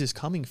fuck is this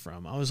coming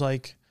from? I was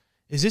like,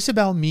 is this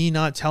about me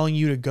not telling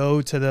you to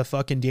go to the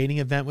fucking dating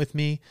event with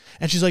me?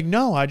 And she's like,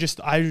 no, I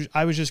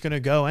was just going to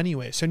go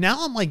anyway. So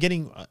now I'm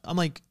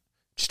like,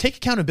 just take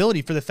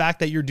accountability for the fact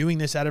that you're doing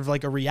this out of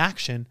like a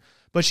reaction.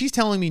 But she's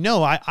telling me,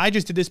 no, I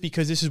just did this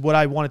because this is what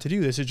I wanted to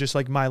do. This is just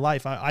like my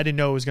life. I didn't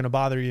know it was going to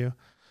bother you.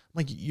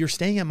 Like, you're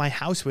staying at my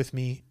house with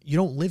me. You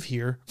don't live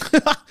here.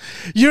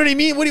 You know what I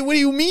mean? What do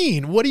you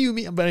mean? What do you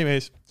mean? But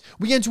anyways,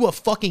 we get into a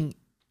fucking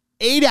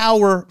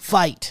 8-hour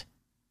fight.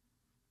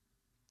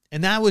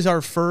 And that was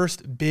our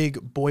first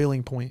big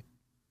boiling point.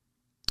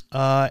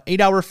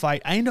 8-hour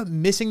fight. I end up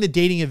missing the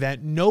dating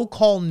event. No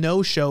call,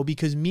 no show,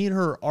 because me and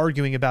her are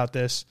arguing about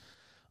this.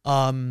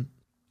 And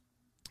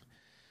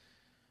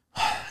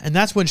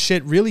that's when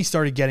shit really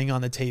started getting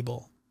on the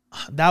table.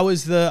 That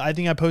was I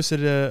think I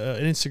posted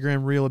an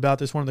Instagram reel about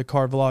this, one of the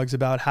car vlogs,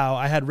 about how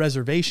I had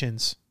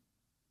reservations.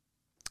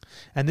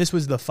 And this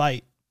was the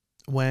fight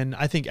when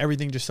I think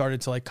everything just started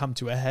to like come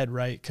to a head,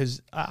 right?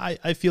 Because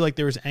I feel like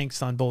there was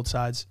angst on both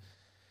sides.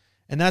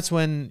 And that's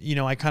when, you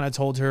know, I kind of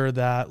told her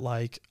that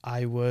like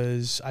I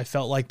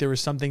felt like there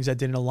was some things that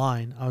didn't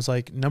align. I was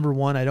like, number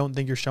one, I don't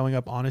think you're showing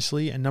up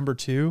honestly. And number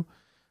two,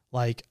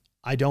 like,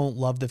 I don't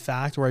love the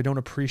fact, or I don't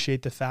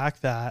appreciate the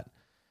fact that,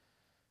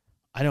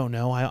 I don't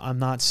know, I'm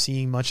not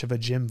seeing much of a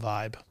gym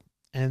vibe.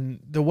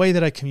 And the way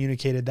that I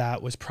communicated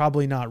that was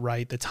probably not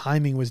right. The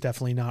timing was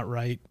definitely not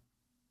right.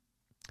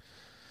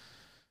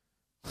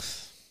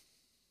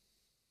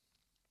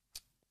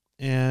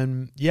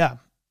 And yeah,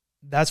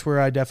 that's where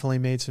I definitely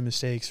made some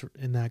mistakes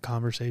in that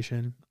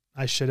conversation.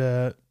 I should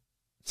have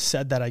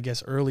said that, I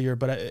guess, earlier.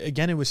 But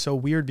again, it was so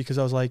weird because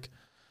I was like,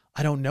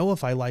 I don't know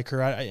if I like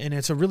her. And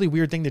it's a really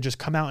weird thing to just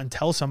come out and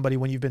tell somebody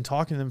when you've been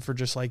talking to them for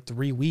just like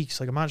 3 weeks.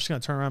 Like, I'm not just going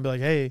to turn around and be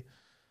like, hey,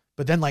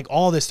 but then like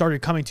all this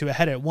started coming to a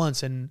head at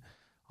once. And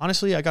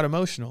honestly, I got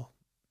emotional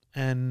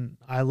and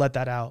I let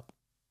that out.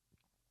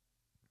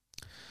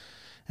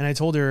 And I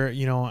told her,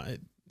 you know,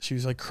 she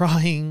was like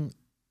crying.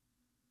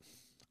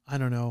 I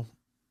don't know.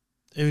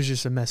 It was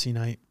just a messy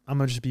night. I'm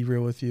going to just be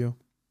real with you.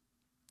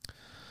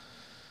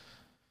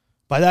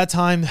 By that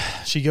time,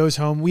 she goes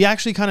home. We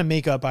actually kind of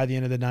make up by the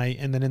end of the night.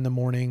 And then in the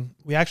morning,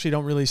 we actually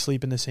don't really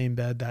sleep in the same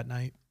bed that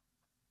night.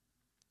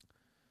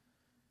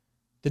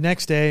 The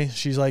next day,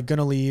 she's like going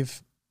to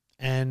leave.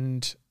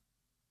 And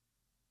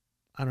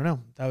I don't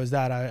know. That was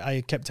that.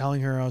 I kept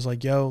telling her, I was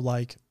like, yo,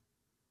 like,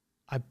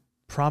 I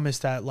promise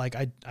that like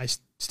I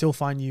still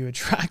find you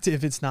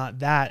attractive. It's not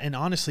that. And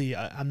honestly,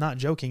 I'm not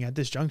joking at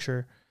this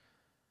juncture.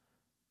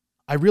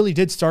 I really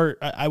did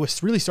I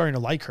was really starting to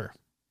like her.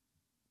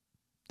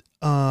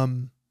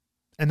 And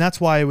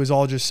that's why it was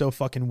all just so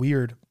fucking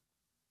weird.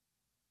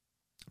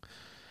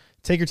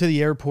 Take her to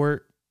the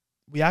airport.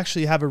 We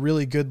actually have a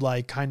really good,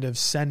 like, kind of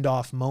send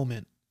off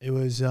moment. It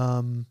was,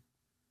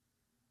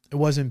 it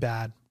wasn't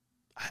bad.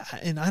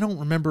 And I don't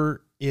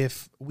remember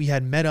if we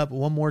had met up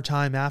one more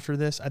time after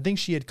this. I think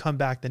she had come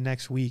back the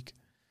next week.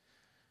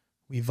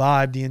 We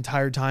vibed the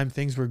entire time.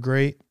 Things were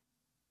great.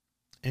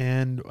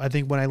 And I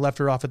think when I left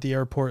her off at the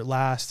airport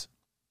last,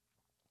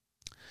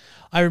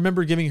 I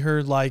remember giving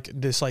her like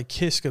this like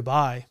kiss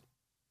goodbye.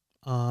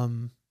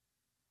 And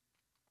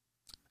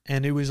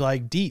it was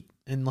like deep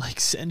and like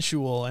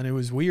sensual and it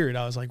was weird.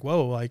 I was like,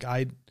 whoa, like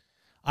I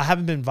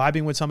haven't been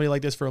vibing with somebody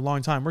like this for a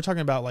long time. We're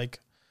talking about like,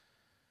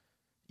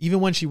 even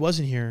when she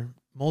wasn't here,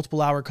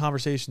 multiple hour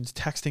conversations,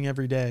 texting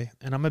every day.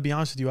 And I'm gonna be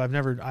honest with you, I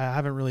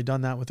haven't really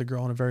done that with a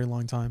girl in a very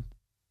long time.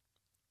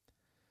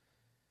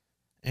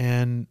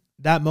 And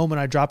that moment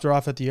I dropped her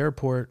off at the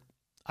airport,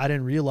 I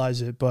didn't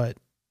realize it, but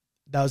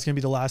that was going to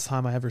be the last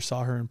time I ever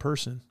saw her in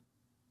person.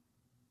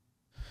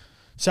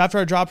 So after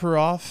I dropped her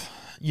off,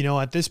 you know,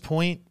 at this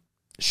point,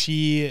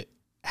 she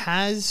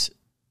has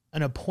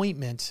an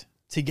appointment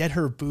to get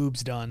her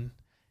boobs done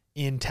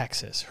in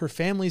Texas. Her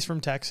family's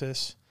from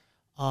Texas,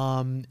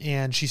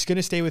 and she's going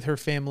to stay with her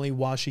family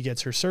while she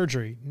gets her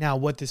surgery. Now,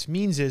 what this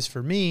means is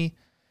for me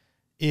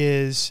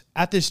is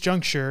at this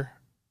juncture,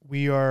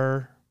 we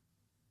are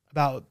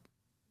about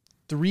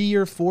 3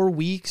 or 4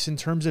 weeks in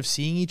terms of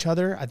seeing each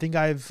other. I think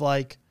I've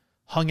like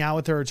hung out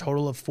with her a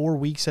total of 4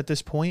 weeks at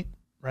this point,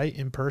 right?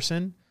 In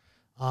person.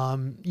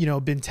 You know,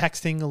 been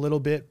texting a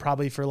little bit,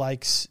 probably for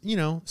like,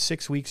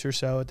 6 weeks or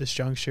so at this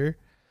juncture.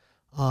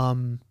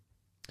 And,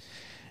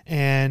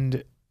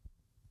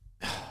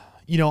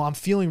 you know, I'm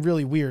feeling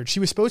really weird. She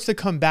was supposed to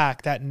come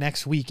back that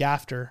next week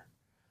after.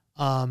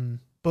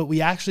 But we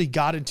actually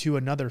got into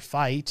another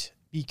fight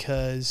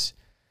because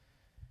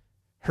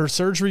her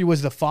surgery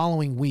was the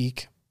following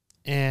week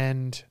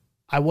and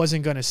I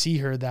wasn't going to see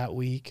her that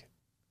week.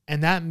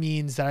 And that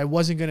means that I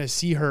wasn't going to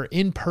see her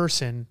in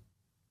person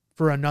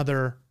for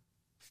another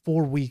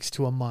 4 weeks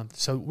to a month.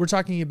 So we're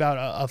talking about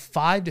a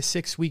 5 to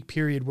 6 week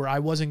period where I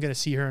wasn't going to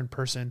see her in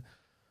person.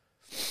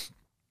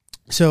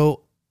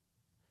 So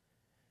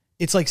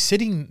it's like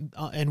sitting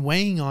and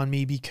weighing on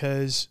me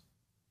because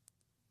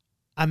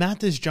I'm at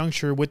this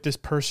juncture with this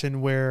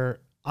person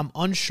where I'm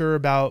unsure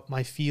about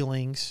my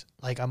feelings.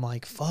 Like, I'm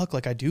like, fuck,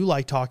 like I do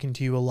like talking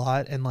to you a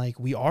lot and like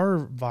we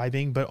are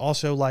vibing, but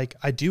also like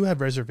I do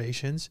have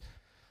reservations.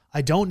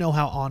 I don't know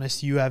how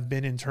honest you have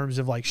been in terms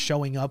of like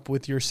showing up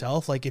with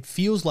yourself. Like it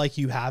feels like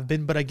you have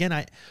been, but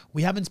again,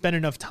 we haven't spent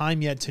enough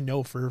time yet to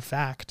know for a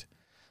fact.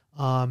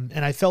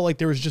 And I felt like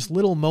there was just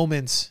little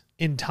moments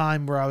in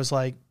time where I was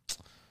like,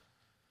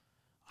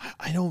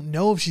 I don't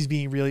know if she's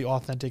being really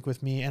authentic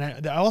with me.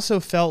 And I also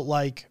felt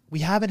like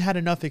we haven't had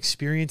enough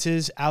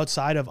experiences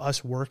outside of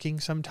us working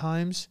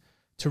sometimes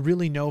to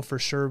really know for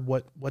sure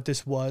what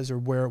this was or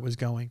where it was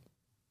going.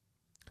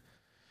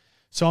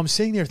 So I'm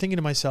sitting there thinking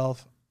to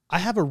myself, I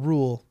have a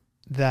rule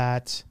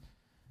that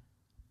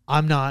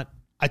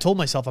I told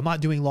myself I'm not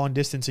doing long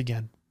distance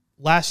again.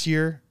 Last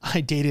year,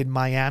 I dated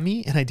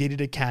Miami and I dated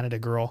a Canada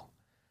girl.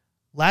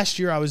 Last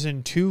year, I was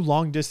in 2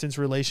 long distance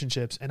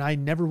relationships and I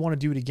never want to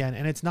do it again.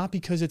 And it's not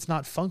because it's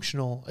not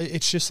functional.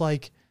 It's just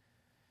like,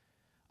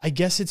 I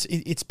guess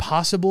it's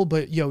possible,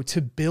 but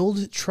to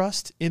build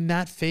trust in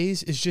that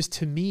phase is just,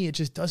 to me, it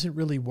just doesn't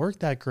really work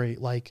that great.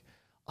 Like,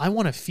 I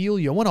want to feel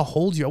you. I want to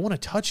hold you. I want to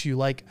touch you.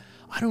 Like,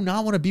 I do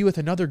not want to be with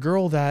another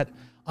girl that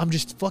I'm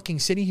just fucking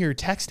sitting here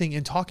texting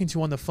and talking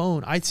to on the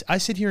phone. I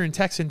sit here and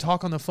text and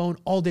talk on the phone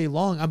all day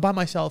long. I'm by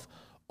myself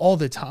all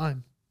the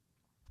time.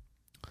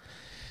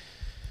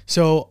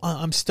 So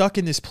I'm stuck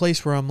in this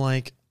place where I'm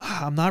like,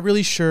 I'm not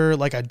really sure.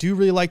 Like, I do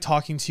really like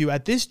talking to you.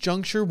 At this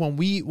juncture, when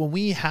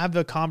we have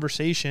a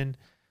conversation,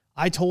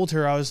 I told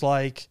her, I was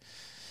like,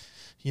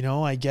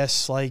 I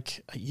guess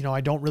like,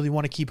 I don't really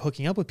want to keep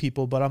hooking up with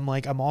people, but I'm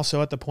like, I'm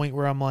also at the point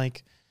where I'm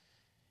like,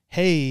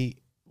 hey,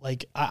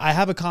 like I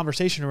have a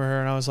conversation with her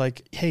and I was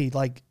like, hey,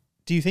 like,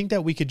 do you think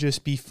that we could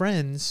just be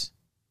friends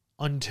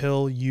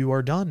until you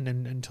are done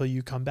and until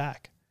you come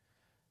back?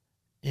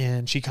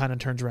 And she kind of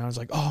turns around and is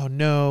like, oh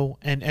no.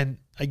 And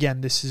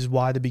again, this is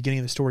why the beginning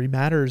of the story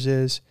matters,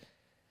 is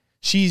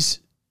she's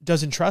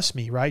doesn't trust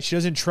me, right? She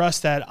doesn't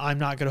trust that I'm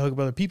not going to hook up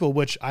with other people,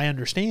 which I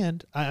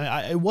understand.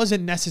 It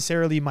wasn't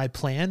necessarily my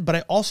plan, but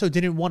I also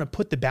didn't want to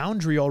put the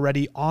boundary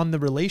already on the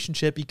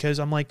relationship, because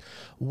I'm like,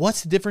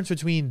 what's the difference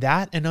between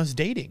that and us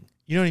dating?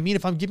 You know what I mean?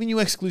 If I'm giving you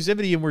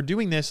exclusivity and we're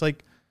doing this,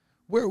 like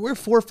we're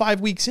 4 or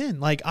 5 weeks in,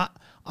 like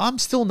I'm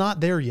still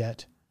not there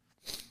yet.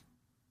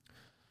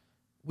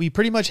 We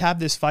pretty much have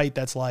this fight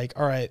that's like,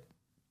 all right,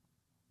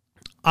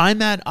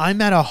 I'm at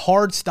a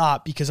hard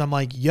stop, because I'm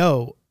like,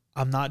 yo,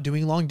 I'm not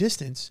doing long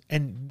distance.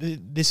 And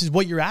this is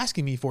what you're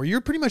asking me for.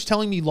 You're pretty much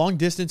telling me long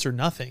distance or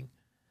nothing,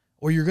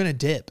 or you're going to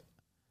dip.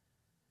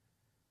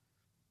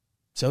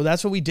 So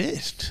that's what we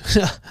did.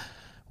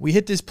 We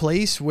hit this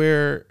place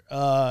where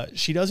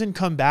she doesn't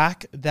come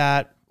back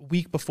that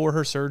week before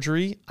her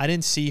surgery. I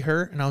didn't see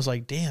her, and I was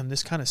like, damn,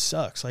 this kind of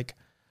sucks. Like,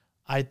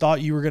 I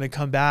thought you were going to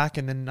come back,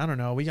 and then, I don't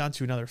know, we got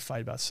into another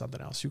fight about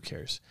something else. Who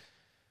cares?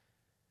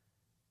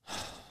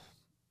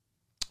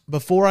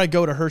 Before I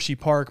go to Hershey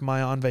Park,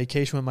 on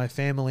vacation with my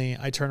family,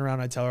 I turn around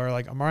and I tell her,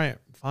 like, I'm all right,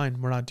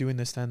 fine, we're not doing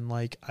this then.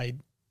 Like, I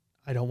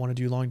don't want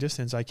to do long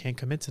distance. I can't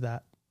commit to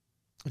that.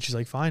 And she's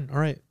like, fine, all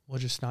right, we'll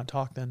just not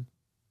talk then.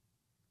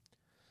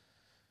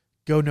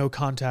 Go no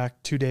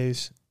contact, 2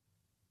 days.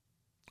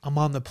 I'm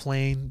on the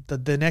plane.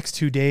 The next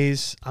 2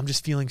 days, I'm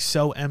just feeling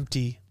so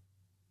empty.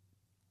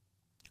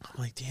 I'm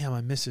like, damn,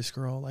 I miss this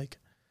girl. Like,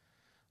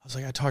 I was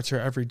like, I talk to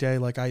her every day.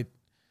 Like, I'm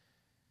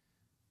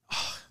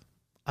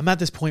at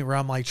this point where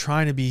I'm like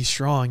trying to be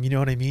strong. You know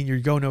what I mean? You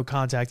go no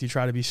contact, you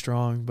try to be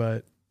strong,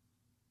 but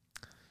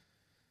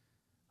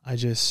I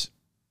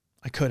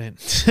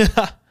couldn't.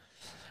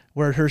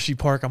 We're at Hershey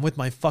Park. I'm with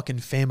my fucking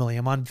family.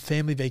 I'm on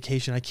family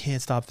vacation. I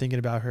can't stop thinking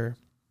about her.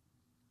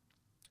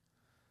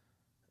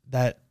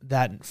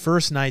 That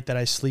first night that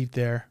I sleep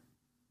there,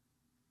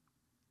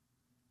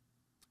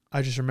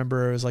 I just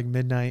remember it was like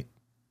midnight,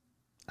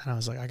 and I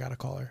was like, I gotta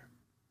call her.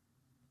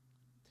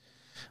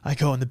 I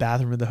go in the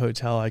bathroom of the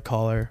hotel. I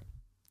call her.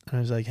 And I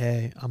was like,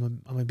 hey,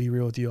 I'm gonna be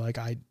real with you. Like,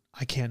 I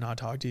can't not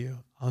talk to you.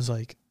 I was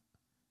like,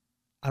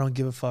 I don't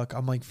give a fuck.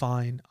 I'm like,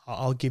 fine,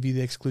 I'll give you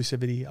the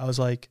exclusivity. I was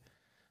like,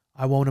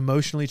 I won't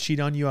emotionally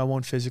cheat on you. I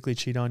won't physically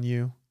cheat on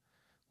you.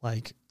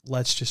 Like,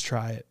 let's just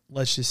try it.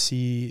 Let's just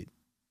see.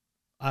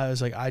 I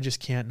was like, I just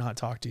can't not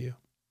talk to you.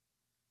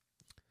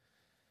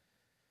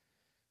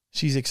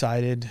 She's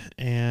excited,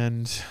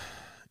 and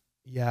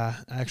yeah,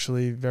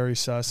 actually very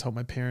sus. Hope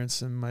my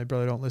parents and my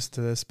brother don't listen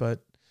to this, but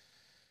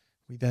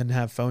we then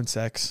have phone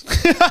sex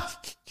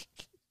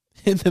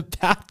in the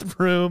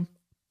bathroom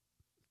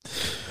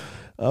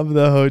of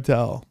the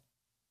hotel.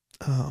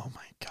 Oh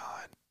my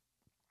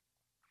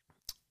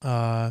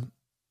God.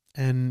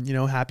 And you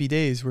know, happy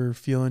days. We're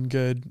feeling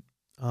good.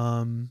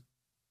 And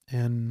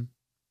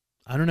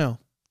I don't know.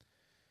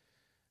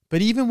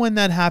 But even when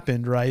that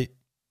happened, right,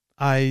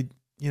 I,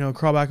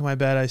 crawl back in my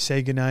bed, I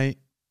say goodnight.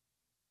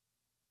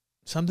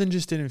 Something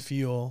just didn't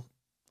feel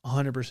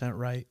 100%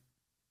 right.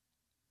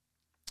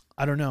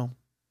 I don't know.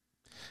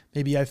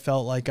 Maybe I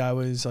felt like I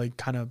was like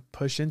kind of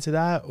pushed into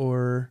that,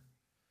 or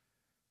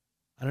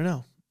I don't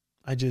know.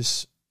 I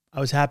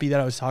was happy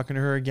that I was talking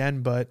to her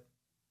again, but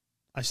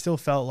I still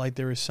felt like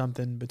there was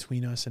something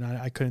between us, and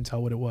I couldn't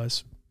tell what it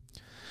was.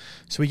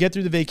 So we get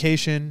through the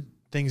vacation.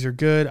 Things are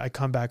good. I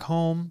come back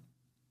home.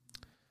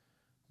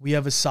 We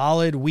have a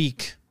solid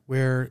week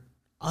where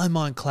I'm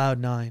on cloud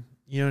 9.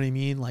 You know what I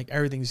mean? Like,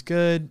 everything's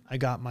good. I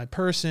got my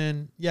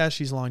person. Yeah,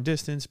 she's long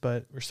distance,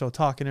 but we're still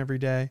talking every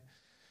day.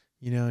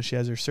 She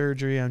has her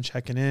surgery. I'm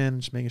checking in,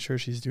 just making sure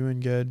she's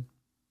doing good.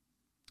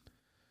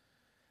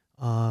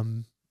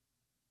 That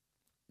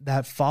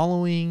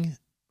following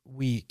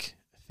week,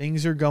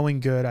 things are going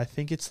good. I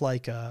think it's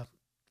like a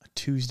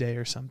Tuesday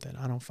or something.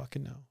 I don't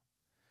fucking know.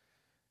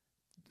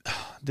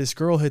 This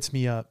girl hits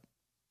me up,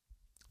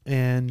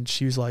 and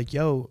she was like,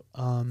 yo,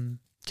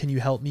 can you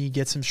help me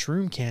get some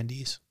shroom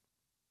candies?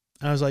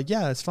 And I was like,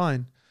 yeah, that's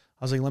fine.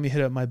 I was like, let me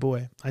hit up my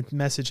boy. I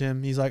message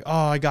him. He's like,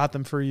 oh, I got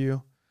them for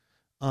you.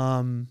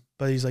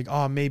 But he's like,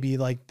 oh, maybe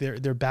like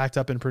they're backed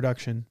up in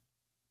production.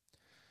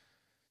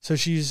 So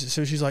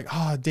she's like,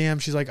 oh, damn.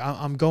 She's like,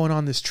 I'm going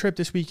on this trip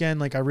this weekend.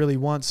 Like, I really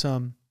want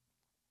some.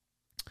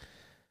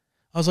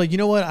 I was like, you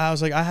know what? I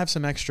was like, I have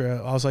some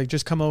extra. I was like,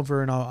 just come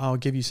over and I'll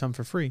give you some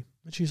for free.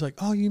 And she's like,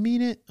 oh, you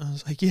mean it? I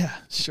was like, yeah,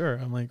 sure.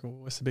 I'm like, well,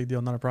 what's the big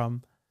deal? Not a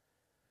problem.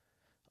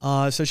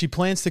 So she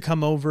plans to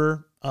come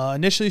over.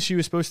 Initially she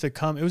was supposed to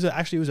come. It was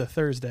a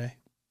Thursday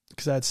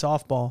because I had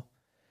softball,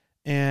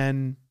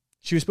 and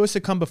she was supposed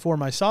to come before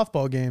my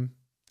softball game,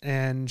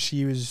 and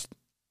she was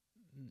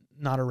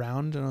not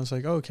around. And I was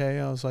like, okay.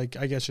 I was like,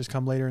 I guess just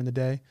come later in the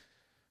day.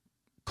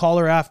 Call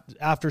her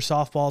after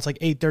softball. It's like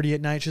 8:30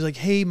 at night. She's like,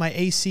 hey, my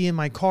AC in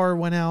my car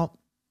went out,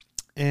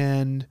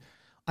 and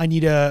I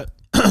need a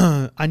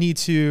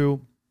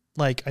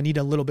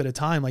little bit of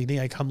time. Like,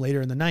 I come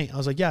later in the night. I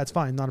was like, yeah, it's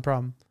fine. Not a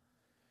problem.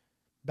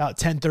 About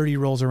 10:30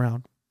 rolls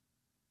around.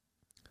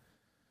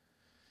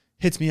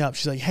 Hits me up.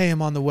 She's like, hey,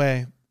 I'm on the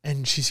way.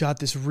 And she's got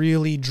this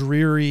really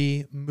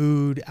dreary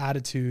mood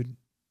attitude.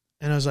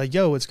 And I was like,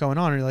 yo, what's going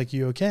on? Are you like,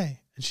 you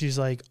okay? And she's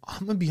like,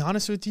 I'm going to be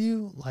honest with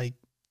you. Like,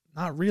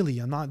 not really.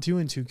 I'm not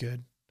doing too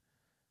good.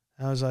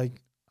 And I was like,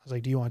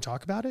 do you want to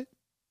talk about it?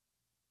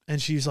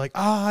 And she's like,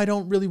 I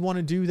don't really want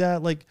to do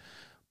that. Like,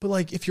 but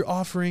like, if you're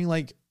offering,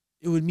 like,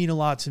 it would mean a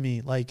lot to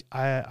me. Like,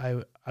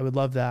 I would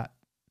love that.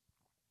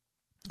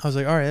 I was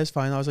like, all right, that's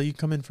fine. I was like, you can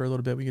come in for a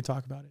little bit. We could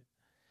talk about it.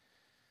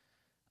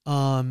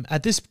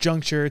 At this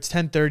juncture, it's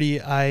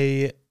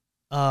 10:30.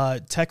 I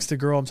text the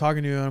girl I'm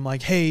talking to, and I'm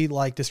like, hey,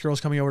 like, this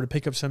girl's coming over to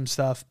pick up some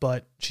stuff,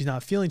 but she's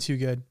not feeling too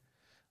good.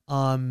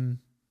 And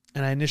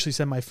I initially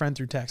sent my friend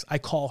through text. I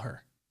call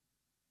her,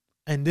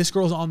 and this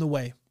girl's on the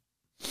way.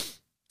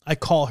 I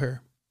call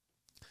her.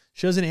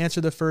 She doesn't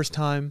answer the first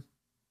time.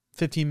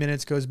 15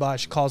 minutes goes by.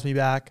 She calls me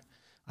back.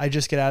 I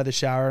just get out of the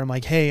shower. I'm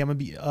like, hey,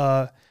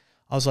 I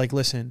was like,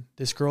 listen,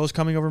 this girl is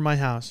coming over to my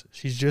house.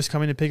 She's just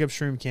coming to pick up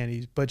shroom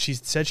candies, but she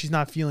said she's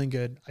not feeling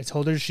good. I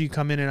told her she'd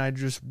come in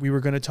and we were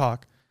going to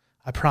talk.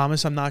 I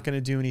promise I'm not going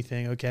to do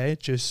anything. Okay.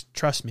 Just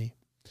trust me.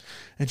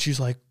 And she's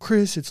like,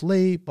 Chris, it's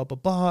late, blah, blah,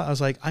 blah. I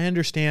was like, I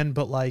understand,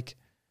 but like,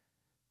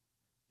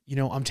 you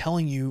know, I'm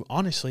telling you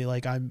honestly,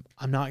 like I'm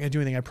not going to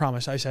do anything. I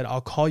promise. I said, I'll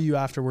call you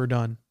after we're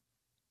done.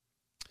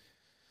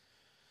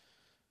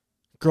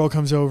 Girl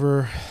comes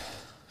over,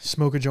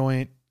 smoke a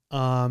joint.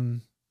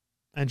 And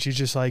she's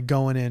just like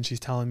going in. She's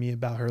telling me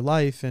about her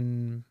life.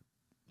 And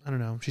I don't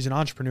know. She's an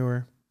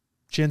entrepreneur.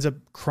 She ends up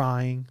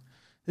crying.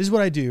 This is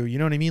what I do. You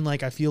know what I mean?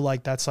 Like, I feel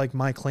like that's like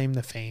my claim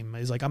to fame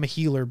is like, I'm a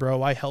healer,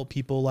 bro. I help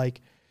people.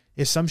 Like,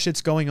 if some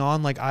shit's going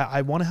on, like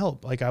I want to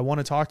help. Like, I want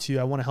to talk to you.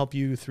 I want to help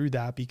you through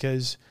that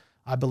because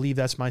I believe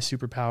that's my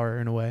superpower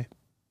in a way.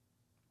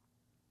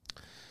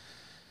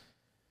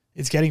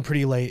 It's getting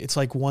pretty late. It's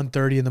like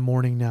 1:30 in the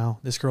morning now.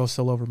 This girl's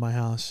still over at my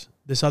house.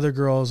 This other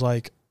girl is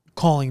like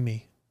calling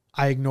me.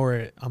 I ignore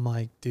it. I'm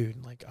like,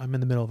 dude, like I'm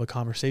in the middle of a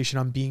conversation.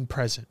 I'm being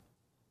present.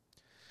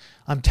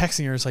 I'm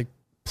texting her. It's like,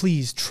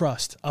 please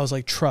trust. I was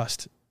like,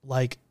 trust.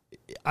 Like,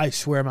 I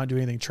swear I'm not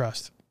doing anything.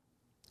 Trust.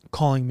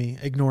 Calling me,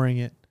 ignoring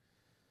it.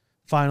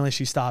 Finally,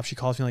 she stopped. She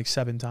calls me like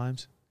 7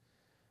 times.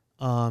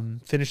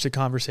 Finished the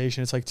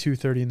conversation. It's like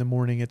 2:30 in the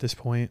morning at this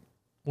point,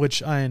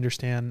 which I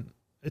understand.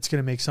 It's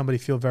going to make somebody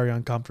feel very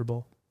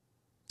uncomfortable.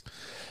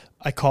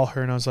 I call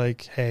her and I was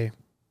like, hey,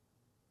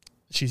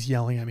 she's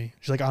yelling at me.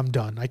 She's like, I'm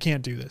done. I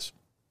can't do this.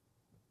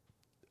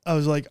 I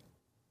was like,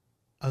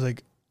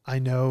 I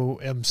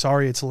know, I'm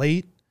sorry it's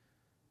late,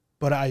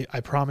 but I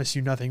promise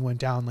you nothing went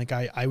down. Like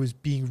I was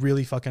being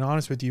really fucking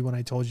honest with you when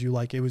I told you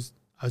like I was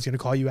going to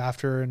call you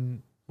after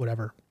and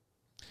whatever.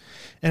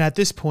 And at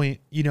this point,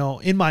 you know,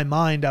 in my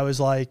mind, I was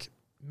like,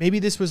 maybe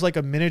this was like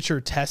a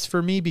miniature test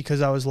for me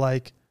because I was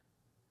like,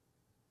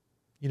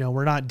 you know,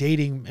 we're not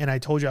dating. And I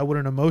told you I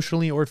wouldn't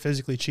emotionally or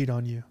physically cheat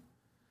on you.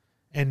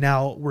 And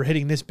now we're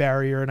hitting this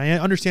barrier. And I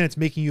understand it's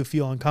making you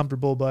feel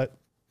uncomfortable, but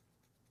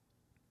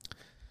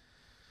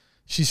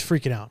she's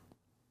freaking out.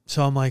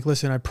 So I'm like,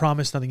 listen, I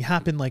promise nothing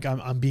happened. Like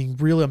I'm being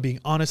real. I'm being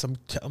honest.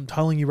 I'm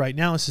telling you right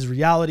now, this is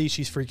reality.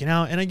 She's freaking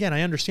out. And again,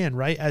 I understand,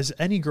 right? As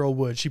any girl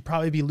would, she'd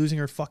probably be losing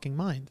her fucking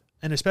mind.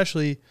 And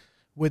especially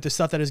with the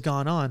stuff that has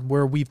gone on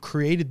where we've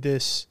created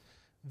this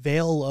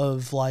veil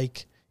of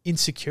like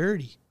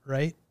insecurity,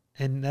 right?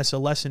 And that's a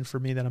lesson for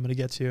me that I'm going to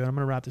get to. And I'm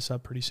going to wrap this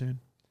up pretty soon.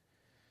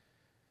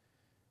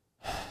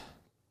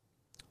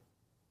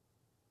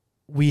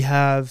 We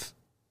have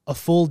a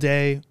full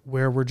day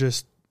where we're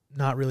just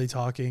not really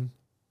talking.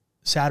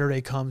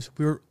 Saturday comes.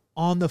 We were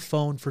on the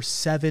phone for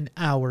 7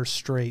 hours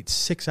straight,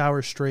 6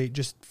 hours straight,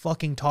 just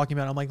fucking talking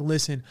about it. I'm like,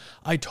 listen,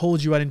 I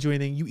told you I didn't do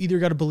anything. You either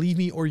got to believe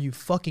me or you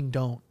fucking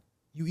don't.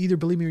 You either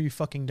believe me or you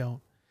fucking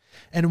don't.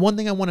 And one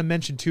thing I want to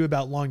mention too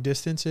about long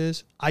distance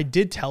is I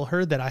did tell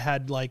her that I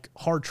had like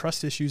hard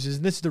trust issues,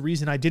 and this is the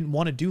reason I didn't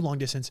want to do long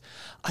distance.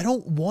 I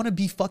don't want to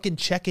be fucking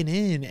checking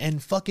in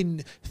and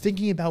fucking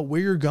thinking about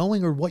where you're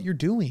going or what you're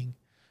doing.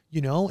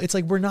 You know, it's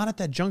like, we're not at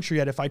that juncture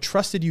yet. If I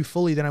trusted you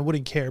fully, then I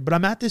wouldn't care. But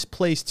I'm at this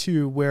place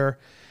too, where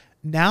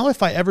now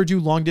if I ever do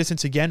long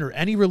distance again or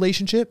any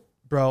relationship,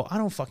 bro, I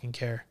don't fucking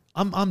care.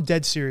 I'm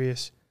dead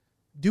serious.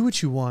 Do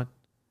what you want.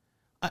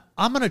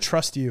 I'm going to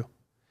trust you.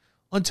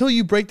 Until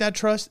you break that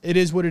trust, it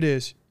is what it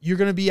is. You're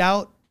going to be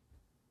out.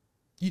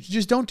 You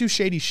just don't do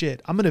shady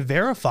shit. I'm going to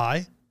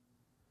verify.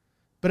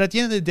 But at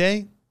the end of the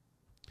day,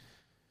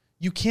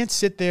 you can't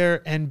sit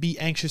there and be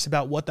anxious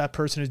about what that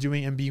person is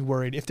doing and be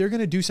worried. If they're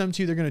going to do something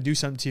to you, they're going to do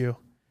something to you.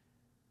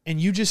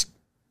 And you just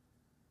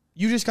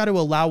got to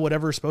allow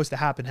whatever is supposed to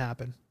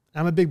happen.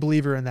 I'm a big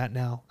believer in that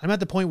now. I'm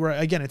at the point where,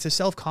 again, it's a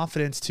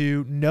self-confidence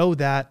to know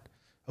that,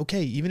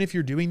 okay, even if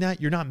you're doing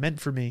that, you're not meant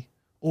for me.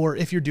 Or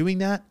if you're doing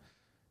that,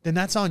 then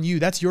that's on you.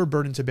 That's your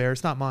burden to bear.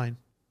 It's not mine.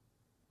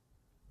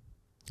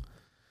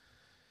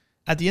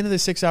 At the end of the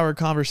 6-hour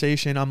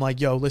conversation, I'm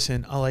like, yo,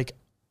 listen, I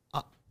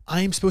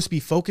am supposed to be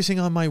focusing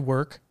on my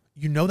work.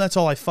 You know, that's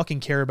all I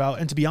fucking care about.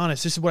 And to be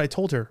honest, this is what I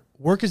told her.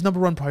 Work is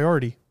number one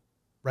priority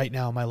right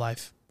now in my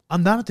life.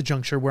 I'm not at the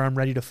juncture where I'm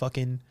ready to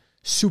fucking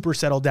super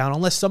settled down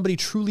unless somebody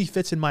truly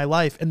fits in my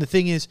life. And the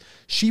thing is,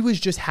 she was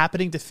just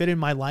happening to fit in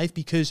my life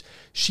because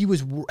she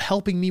was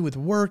helping me with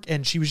work,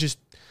 and she was just,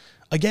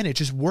 again, it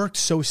just worked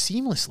so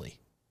seamlessly.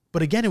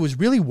 But again, it was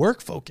really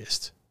work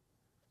focused.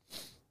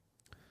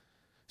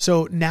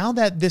 So now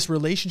that this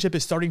relationship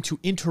is starting to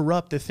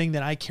interrupt the thing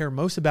that I care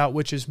most about,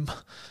 which is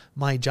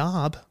my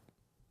job.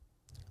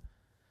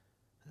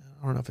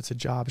 I don't know if it's a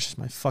job. It's just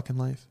my fucking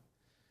life.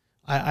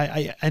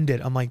 I end it.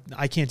 I'm like,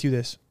 I can't do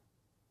this.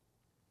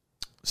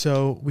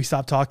 So we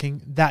stopped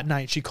talking. That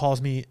night she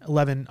calls me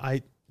 11.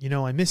 I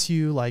miss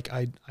you. Like,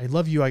 I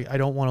love you. I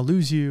don't want to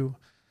lose you.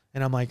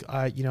 And I'm like,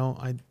 I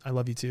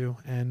love you too.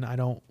 And I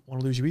don't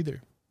want to lose you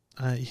either.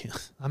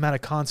 I'm at a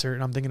concert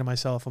and I'm thinking to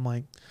myself, I'm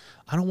like,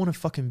 I don't want to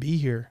fucking be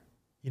here.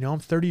 I'm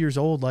 30 years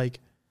old. Like,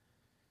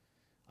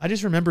 I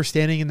just remember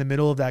standing in the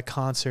middle of that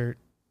concert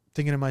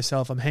thinking to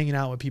myself, I'm hanging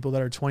out with people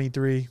that are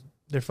 23.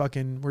 They're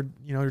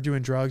they're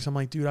doing drugs. I'm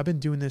like, dude, I've been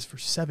doing this for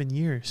 7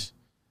 years.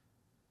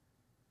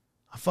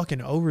 I'm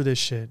fucking over this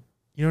shit.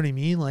 You know what I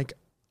mean? Like,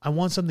 I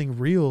want something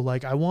real.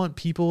 Like, I want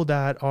people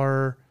that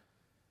are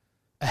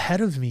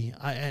ahead of me.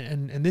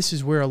 And this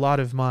is where a lot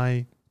of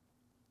my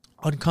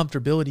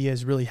uncomfortability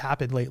has really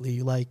happened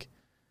lately. Like,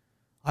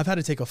 I've had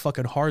to take a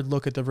fucking hard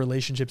look at the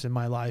relationships in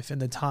my life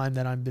and the time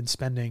that I've been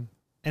spending.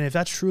 And if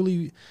that's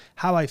truly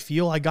how I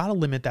feel, I got to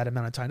limit that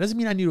amount of time. Doesn't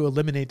mean I need to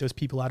eliminate those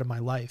people out of my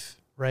life,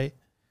 right?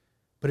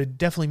 But it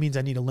definitely means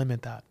I need to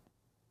limit that.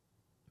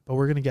 But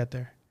we're going to get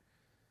there.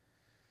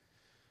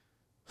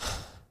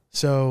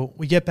 So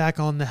we get back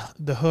on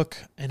the hook,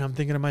 and I'm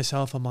thinking to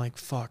myself, I'm like,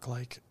 fuck,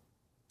 like,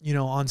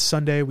 on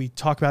Sunday we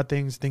talk about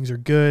things are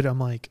good. I'm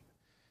like,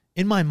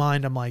 in my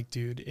mind, I'm like,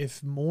 dude,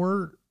 if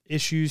more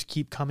issues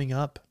keep coming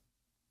up,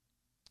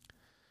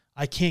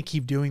 I can't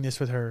keep doing this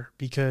with her,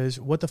 because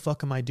what the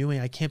fuck am I doing?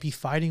 I can't be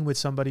fighting with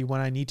somebody when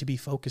I need to be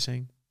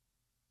focusing.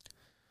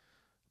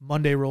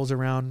 Monday rolls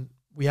around.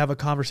 We have a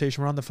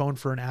conversation. We're on the phone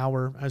for an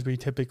hour, as we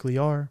typically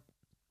are.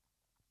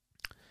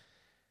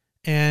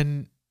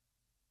 And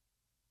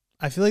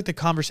I feel like the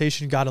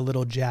conversation got a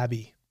little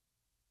jabby.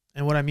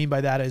 And what I mean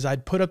by that is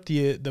I'd put up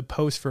the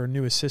post for a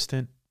new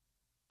assistant.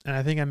 And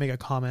I think I make a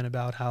comment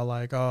about how,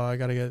 like, oh, I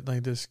got to get,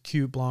 like, this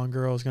cute blonde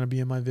girl is going to be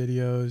in my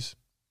videos.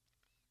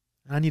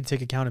 And I need to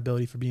take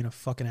accountability for being a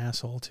fucking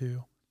asshole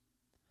too.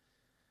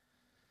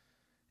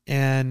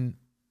 And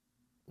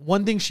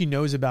one thing she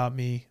knows about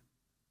me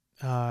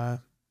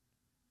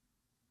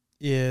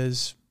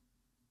is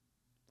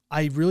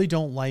I really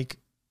don't like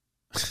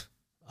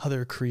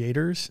other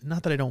creators.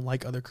 Not that I don't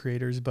like other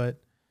creators, but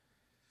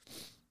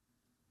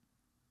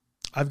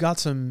I've got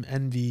some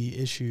envy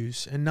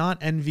issues, and not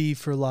envy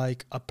for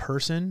like a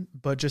person,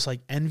 but just like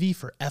envy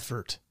for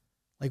effort.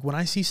 Like, when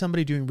I see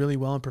somebody doing really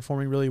well and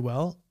performing really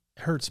well,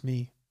 it hurts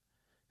me.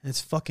 And it's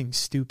fucking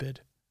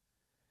stupid.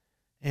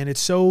 And it's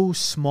so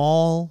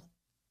small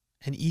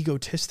and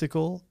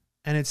egotistical.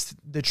 And it's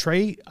the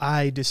trait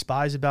I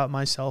despise about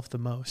myself the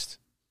most.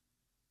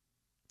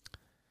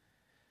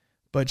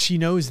 But she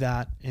knows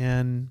that.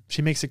 And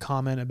she makes a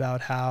comment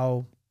about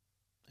how,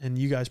 and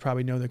you guys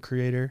probably know the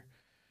creator.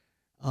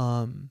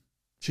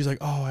 She's like,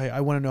 oh,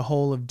 I went in a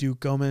hole of Duke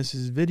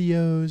Gomez's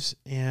videos,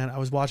 and I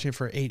was watching it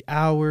for 8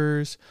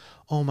 hours.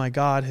 Oh my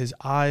God, his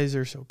eyes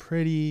are so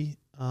pretty.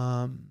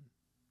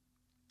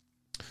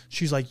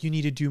 She's like, you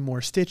need to do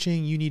more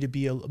stitching. You need to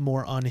be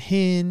more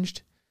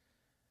unhinged.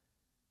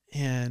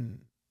 And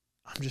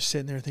I'm just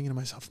sitting there thinking to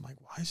myself, I'm like,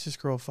 why is this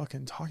girl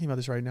fucking talking about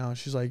this right now?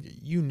 She's like,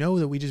 you know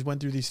that we just went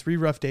through these 3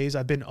 rough days.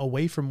 I've been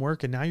away from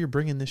work, and now you're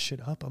bringing this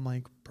shit up. I'm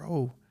like,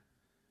 bro.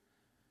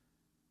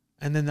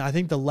 And then I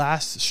think the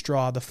last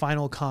straw, the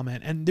final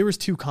comment, and there was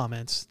 2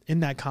 comments in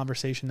that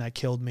conversation that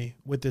killed me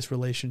with this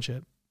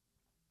relationship.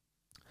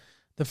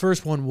 The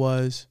first one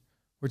was,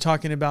 we're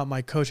talking about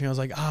my coaching. I was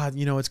like,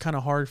 it's kind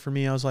of hard for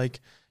me. I was like,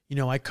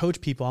 I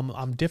coach people.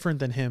 I'm different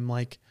than him.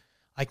 Like,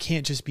 I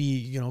can't just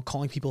be,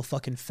 calling people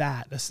fucking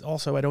fat. That's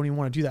also, I don't even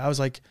want to do that. I was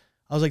like,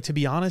 to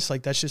be honest,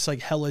 like, that's just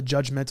like hella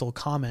judgmental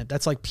comment.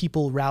 That's like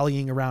people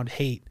rallying around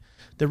hate.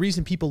 The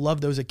reason people love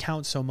those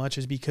accounts so much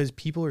is because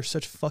people are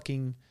such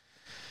fucking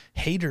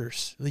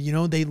haters.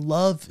 They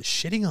love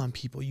shitting on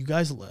people. You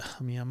guys, I'm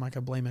not going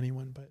to blame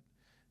anyone, but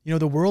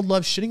the world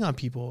loves shitting on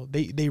people.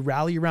 They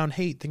rally around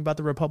hate. Think about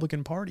the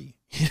Republican Party.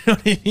 You know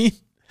what I mean?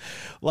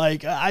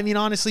 Like,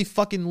 honestly,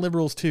 fucking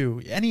liberals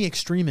too. Any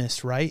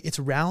extremists, right? It's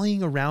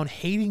rallying around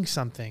hating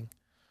something.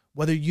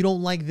 Whether you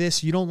don't like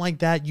this, you don't like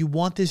that, you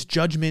want this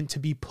judgment to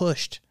be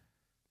pushed.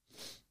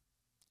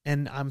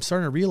 And I'm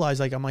starting to realize,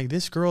 like, I'm like,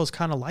 this girl is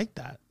kind of like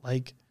that.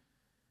 Like,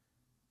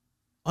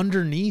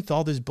 underneath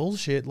all this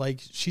bullshit,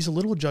 like, she's a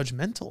little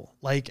judgmental.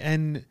 Like,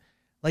 and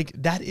like,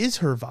 that is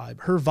her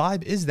vibe. Her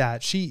vibe is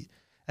that she,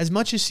 as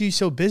much as she's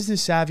so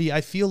business savvy,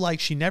 I feel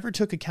like she never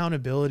took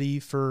accountability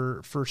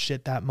for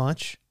shit that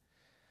much.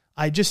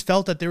 I just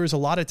felt that there was a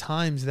lot of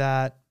times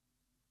that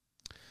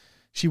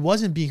she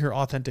wasn't being her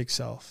authentic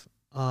self.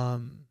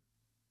 And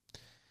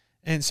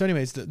so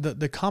anyways,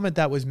 the comment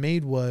that was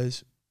made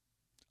was,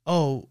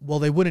 oh, well,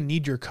 they wouldn't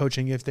need your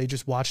coaching if they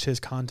just watched his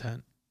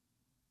content.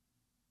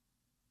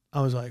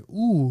 I was like,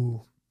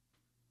 ooh,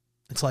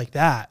 it's like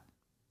that.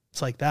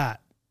 It's like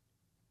that.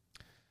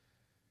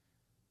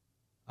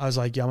 I was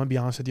like, yeah, I'm going to be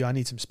honest with you. I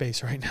need some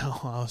space right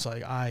now. I was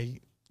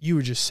like, you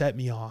would just set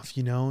me off,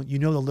 you know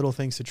the little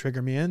things to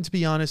trigger me. And to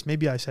be honest,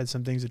 maybe I said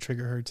some things that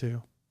trigger her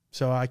too.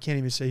 So I can't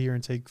even sit here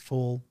and take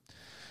full,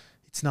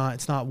 it's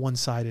not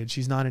one-sided.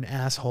 She's not an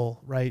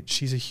asshole, right?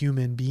 She's a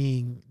human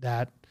being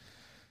that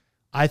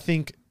I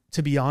think,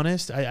 to be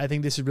honest, I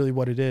think this is really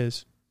what it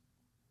is.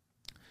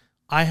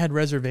 I had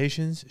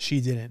reservations. She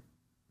didn't.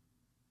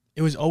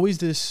 It was always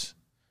this,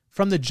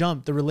 from the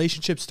jump, the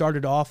relationship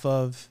started off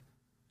of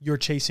you're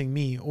chasing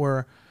me,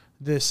 or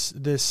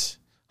this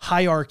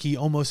hierarchy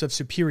almost of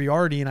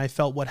superiority. And I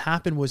felt what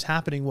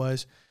happening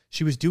was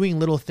she was doing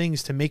little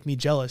things to make me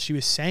jealous. She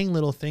was saying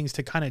little things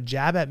to kind of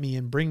jab at me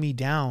and bring me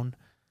down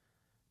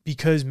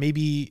because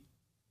maybe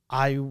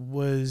I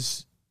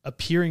was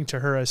appearing to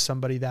her as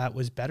somebody that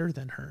was better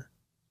than her.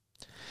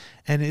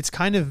 And it's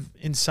kind of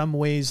in some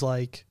ways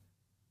like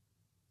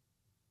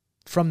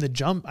from the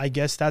jump, I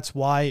guess that's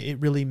why it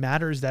really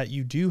matters that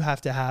you do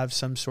have to have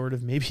some sort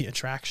of maybe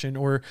attraction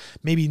or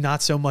maybe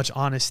not so much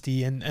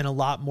honesty and a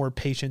lot more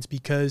patience,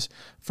 because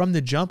from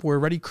the jump, we're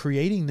already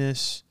creating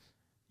this,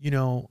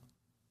 how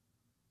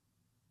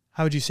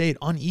would you say it?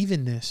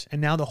 Unevenness.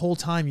 And now the whole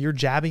time you're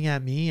jabbing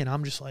at me and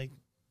I'm just like,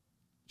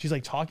 she's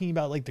like talking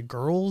about like the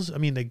girls. I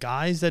mean, the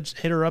guys that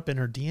hit her up in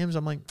her DMs.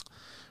 I'm like,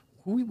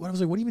 I was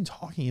like, what are you even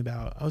talking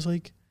about? I was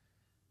like,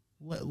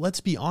 let's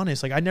be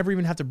honest. Like, I never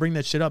even have to bring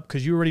that shit up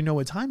because you already know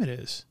what time it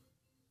is.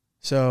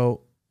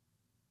 So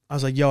I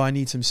was like, yo, I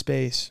need some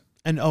space.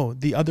 And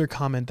the other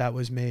comment that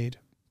was made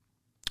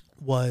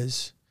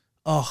was,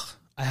 I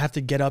have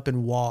to get up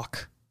and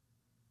walk.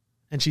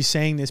 And she's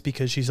saying this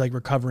because she's like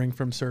recovering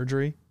from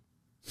surgery.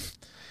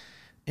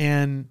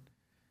 And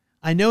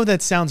I know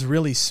that sounds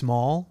really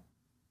small,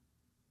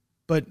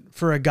 but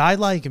for a guy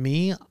like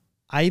me,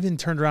 I even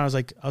turned around.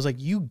 I was like,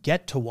 you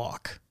get to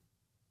walk.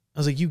 I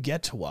was like, you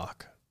get to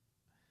walk.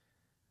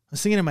 I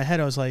was thinking in my head,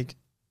 I was like,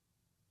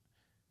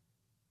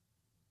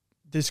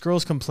 this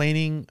girl's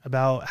complaining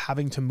about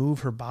having to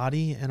move her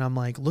body. And I'm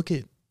like, look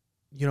at,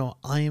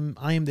 I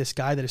am this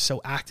guy that is so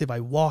active.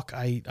 I walk,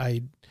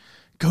 I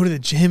go to the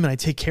gym and I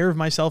take care of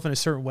myself in a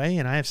certain way.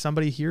 And I have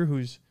somebody here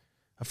who's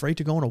afraid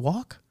to go on a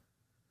walk.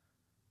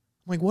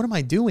 I'm like, what am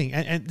I doing?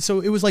 And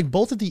so it was like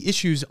both of the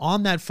issues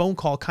on that phone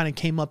call kind of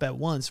came up at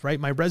once, right?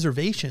 My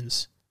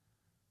reservations.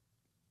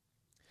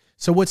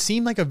 So what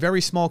seemed like a very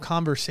small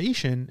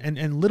conversation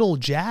and little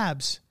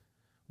jabs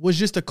was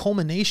just a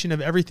culmination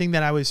of everything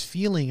that I was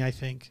feeling, I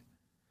think.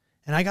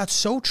 And I got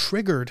so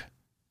triggered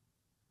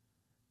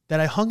that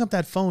I hung up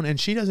that phone, and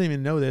she doesn't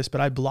even know this, but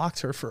I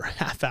blocked her for a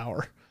half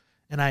hour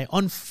and I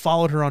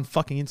unfollowed her on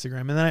fucking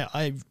Instagram. And then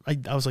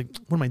I was like,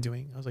 what am I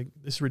doing? I was like,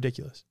 this is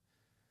ridiculous.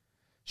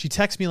 She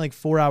texts me like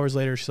 4 hours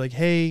later. She's like,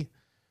 hey,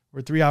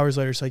 or 3 hours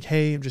later, she's like,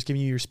 hey, I'm just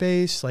giving you your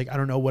space. Like, I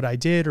don't know what I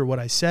did or what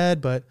I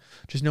said, but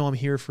just know I'm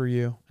here for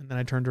you. And then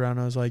I turned around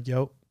and I was like,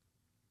 yo,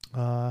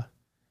 I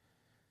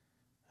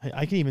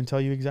can even tell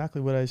you exactly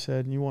what I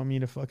said. And you want me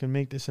to fucking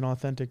make this an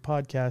authentic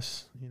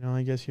podcast.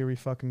 I guess here we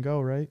fucking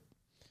go, right?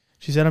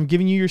 She said, I'm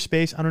giving you your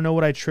space. I don't know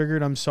what I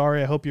triggered. I'm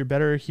sorry. I hope you're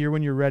better here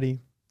when you're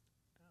ready.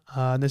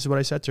 And this is what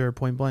I said to her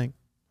point blank.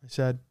 I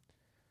said,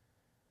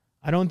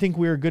 I don't think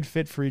we're a good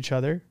fit for each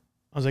other.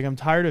 I was like, I'm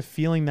tired of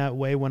feeling that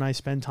way when I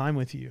spend time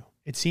with you.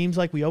 It seems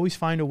like we always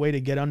find a way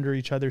to get under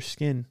each other's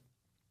skin.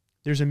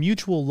 There's a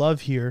mutual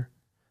love here,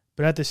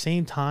 but at the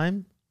same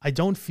time, I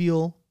don't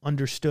feel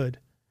understood.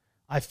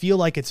 I feel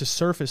like it's a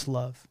surface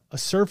love, a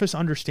surface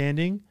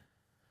understanding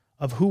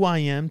of who I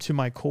am to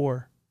my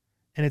core,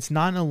 and it's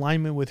not in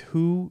alignment with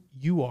who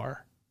you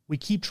are. We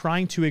keep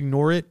trying to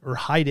ignore it or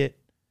hide it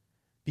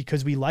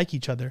because we like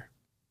each other,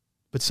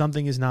 but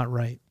something is not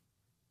right.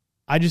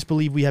 I just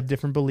believe we have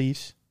different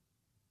beliefs.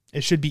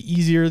 It should be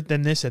easier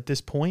than this at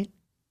this point,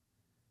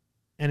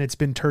 and it's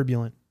been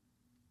turbulent.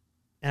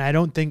 And I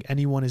don't think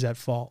anyone is at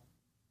fault.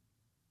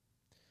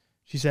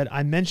 She said,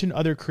 I mentioned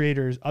other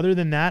creators. Other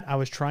than that, I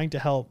was trying to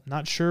help.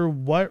 Not sure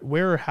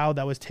where or how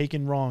that was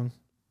taken wrong.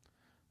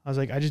 I was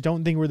like, I just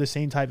don't think we're the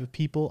same type of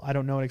people. I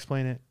don't know how to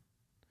explain it.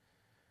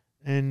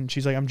 And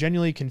she's like, I'm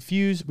genuinely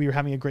confused. We were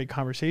having a great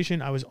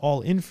conversation. I was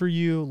all in for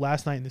you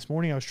last night and this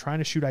morning. I was trying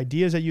to shoot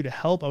ideas at you to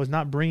help. I was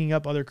not bringing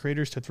up other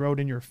creators to throw it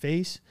in your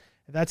face.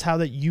 If that's how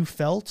that you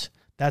felt,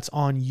 that's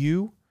on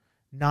you,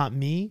 not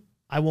me.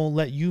 I won't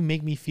let you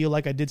make me feel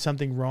like I did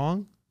something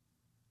wrong.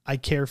 I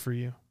care for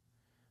you.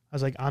 I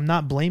was like, I'm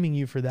not blaming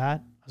you for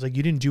that. I was like,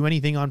 you didn't do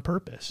anything on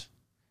purpose.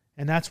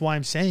 And that's why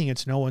I'm saying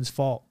it's no one's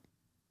fault.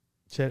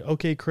 I said,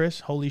 okay, Chris,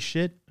 holy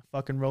shit,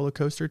 fucking roller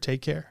coaster,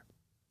 take care.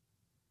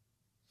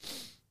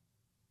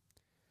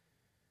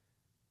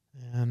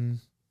 And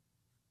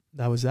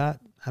that was that.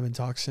 Haven't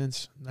talked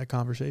since that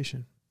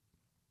conversation.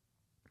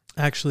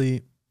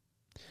 Actually,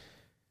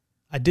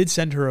 I did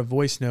send her a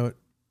voice note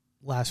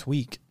last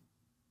week,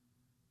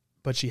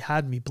 but she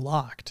had me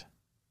blocked,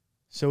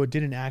 so it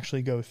didn't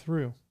actually go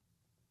through.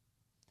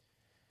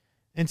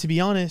 And to be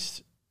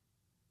honest,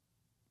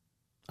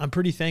 I'm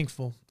pretty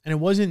thankful. And it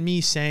wasn't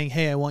me saying,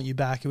 hey, I want you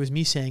back. It was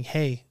me saying,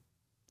 hey,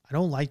 I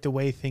don't like the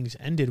way things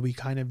ended. We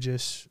kind of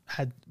just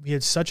we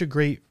had such a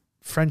great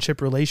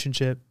friendship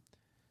relationship.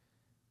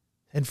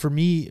 And for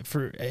me,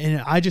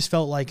 and I just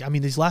felt like, I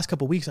mean, these last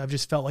couple of weeks, I've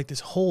just felt like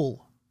this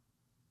hole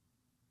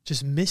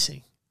just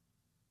missing.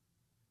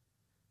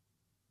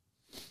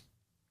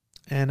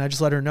 And I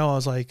just let her know, I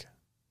was like,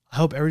 I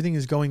hope everything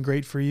is going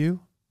great for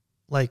you.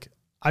 Like,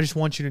 I just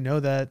want you to know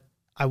that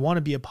I want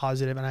to be a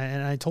positive. And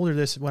I told her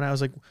this when I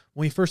was like,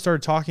 when we first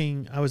started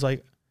talking, I was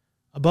like,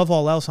 above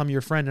all else, I'm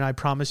your friend. And I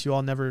promise you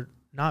I'll never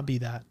not be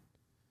that.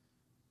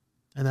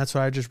 And that's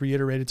what I just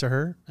reiterated to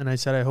her. And I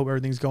said, I hope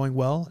everything's going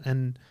well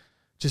and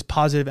just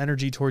positive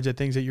energy towards the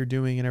things that you're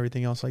doing and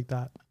everything else like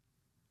that.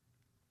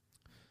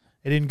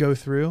 It didn't go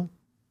through.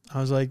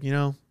 I was like,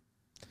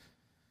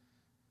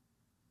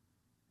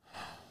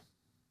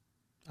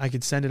 I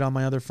could send it on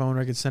my other phone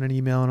or I could send an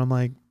email, and I'm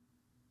like,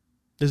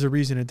 there's a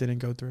reason it didn't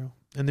go through.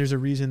 And there's a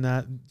reason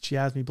that she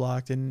has me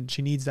blocked and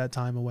she needs that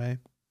time away.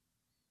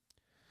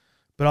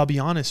 But I'll be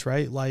honest,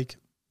 right? Like,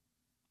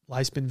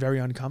 life's been very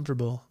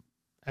uncomfortable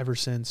ever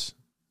since.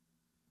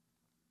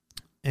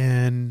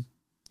 And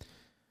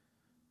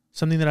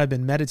something that I've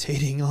been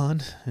meditating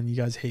on, and you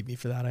guys hate me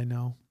for that, I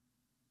know.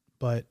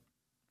 But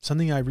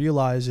something I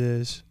realize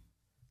is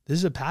this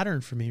is a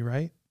pattern for me,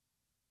 right?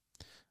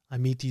 I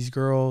meet these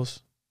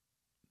girls.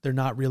 They're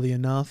not really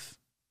enough.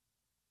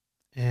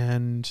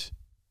 And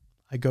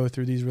I go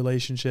through these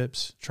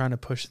relationships trying to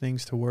push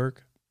things to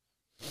work.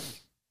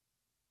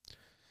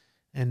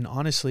 And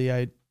honestly,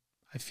 I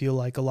feel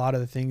like a lot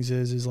of the things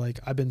is like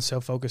I've been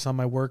so focused on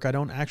my work, I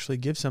don't actually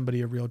give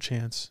somebody a real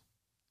chance.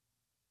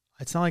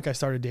 It's not like I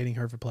started dating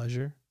her for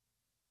pleasure.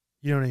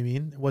 You know what I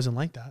mean? It wasn't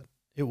like that.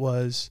 It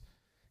was,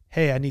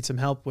 hey, I need some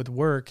help with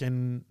work,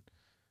 and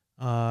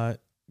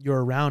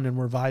you're around and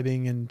we're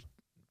vibing, and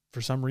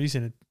for some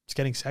reason it's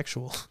getting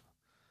sexual.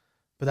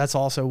 But that's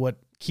also what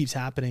keeps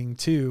happening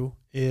too,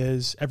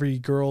 is every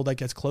girl that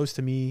gets close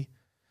to me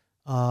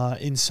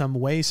in some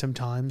way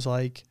sometimes,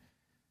 like,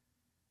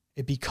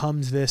 it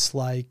becomes this,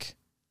 like,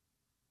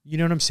 you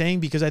know what I'm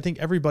saying? Because I think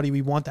everybody,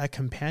 we want that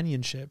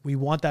companionship. We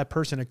want that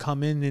person to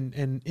come in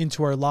and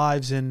into our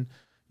lives and,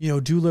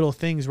 do little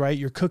things, right?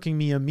 You're cooking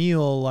me a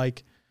meal.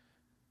 Like,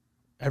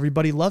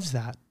 everybody loves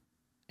that.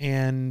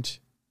 And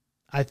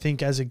I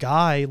think as a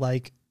guy,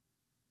 like,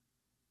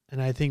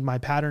 and I think my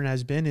pattern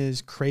has been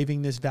is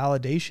craving this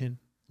validation.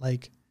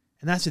 Like,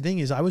 and that's the thing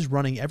is I was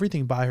running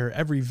everything by her.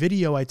 Every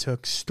video I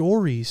took,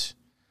 stories,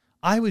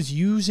 I was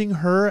using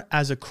her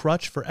as a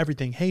crutch for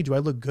everything. Hey, do I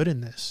look good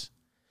in this?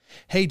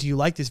 Hey, do you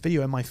like this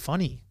video? Am I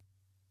funny?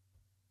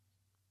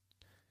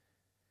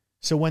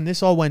 So when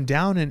this all went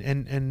down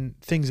and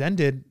things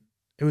ended,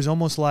 it was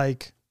almost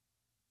like,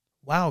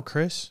 wow,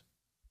 Chris,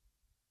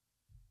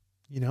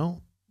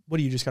 what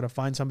do you just got to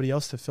find somebody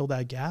else to fill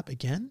that gap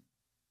again?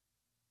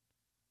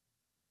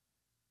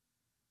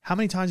 How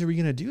many times are we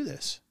going to do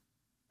this?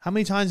 How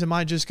many times am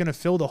I just going to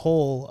fill the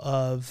hole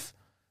of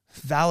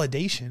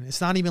validation?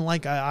 It's not even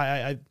like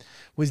I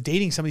was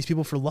dating some of these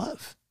people for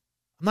love.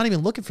 I'm not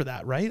even looking for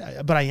that, right?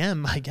 But I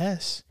am, I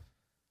guess.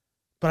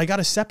 But I got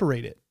to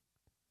separate it.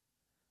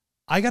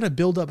 I got to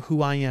build up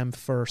who I am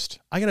first.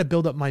 I got to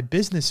build up my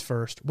business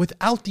first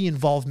without the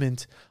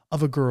involvement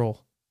of a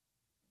girl.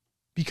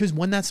 Because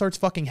when that starts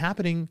fucking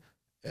happening,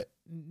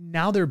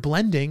 now they're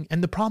blending.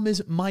 And the problem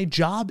is my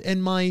job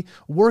and my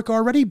work are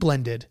already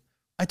blended.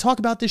 I talk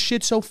about this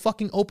shit so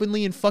fucking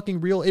openly and fucking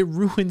real. It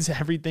ruins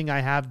everything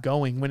I have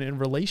going when in a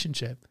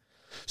relationship.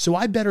 So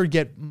I better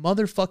get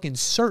motherfucking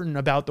certain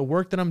about the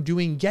work that I'm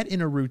doing, get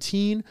in a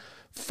routine,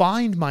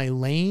 find my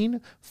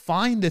lane,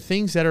 find the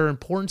things that are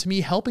important to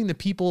me, helping the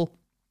people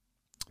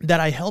that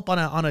I help on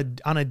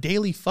a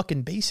daily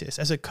fucking basis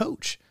as a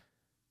coach.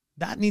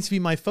 That needs to be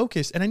my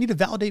focus, and I need to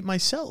validate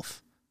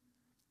myself.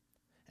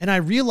 And I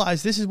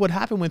realized this is what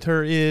happened with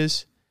her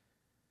is,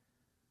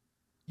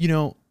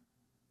 the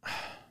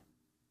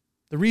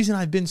reason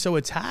I've been so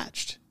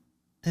attached,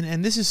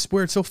 and this is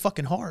where it's so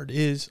fucking hard,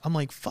 is I'm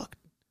like, fuck,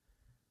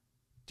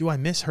 do I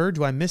miss her?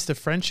 Do I miss the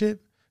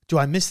friendship? Do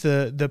I miss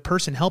the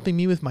person helping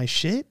me with my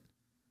shit?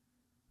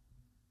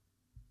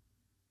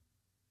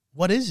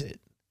 What is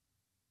it?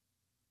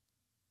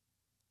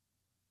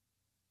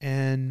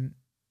 And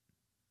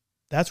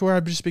that's where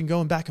I've just been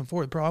going back and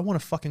forth. Bro, I want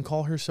to fucking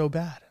call her so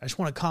bad. I just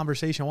want a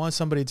conversation. I want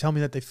somebody to tell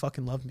me that they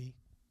fucking love me.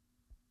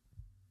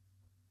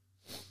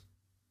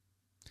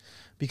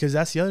 Because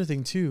that's the other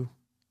thing too.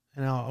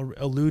 And I'll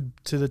allude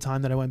to the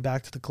time that I went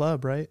back to the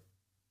club, right?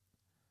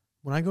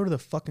 When I go to the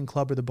fucking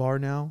club or the bar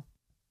now,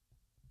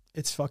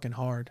 it's fucking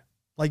hard.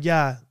 Like,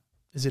 yeah,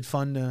 is it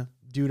fun to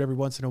do it every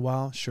once in a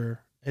while?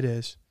 Sure, it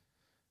is.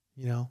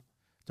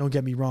 Don't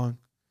get me wrong.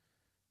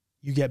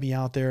 You get me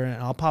out there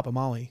and I'll pop a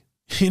Molly.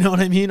 You know what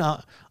I mean?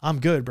 I'm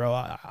good, bro.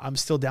 I'm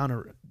still down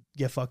to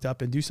get fucked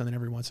up and do something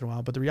every once in a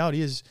while. But the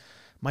reality is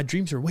my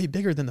dreams are way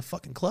bigger than the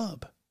fucking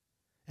club.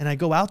 And I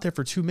go out there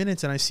for 2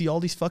 minutes and I see all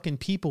these fucking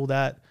people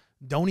that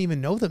don't even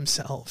know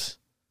themselves.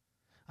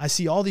 I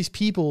see all these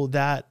people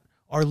that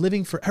are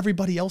living for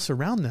everybody else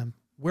around them.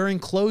 wearing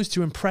clothes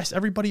to impress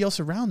everybody else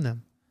around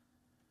them,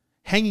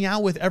 hanging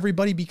out with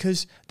everybody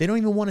because they don't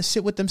even want to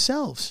sit with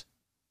themselves.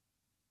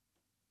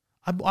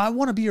 I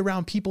want to be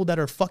around people that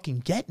are fucking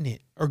getting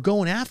it or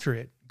going after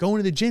it, going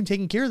to the gym,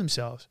 taking care of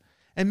themselves.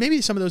 And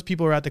maybe some of those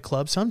people are at the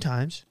club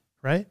sometimes,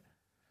 right?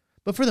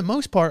 But for the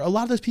most part, a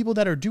lot of those people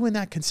that are doing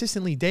that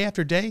consistently day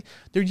after day,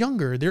 they're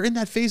younger. They're in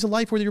that phase of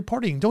life where they're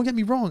partying. Don't get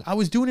me wrong. I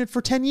was doing it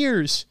for 10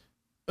 years.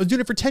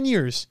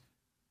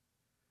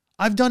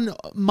 I've done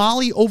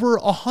Molly over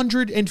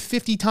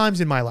 150 times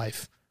in my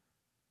life.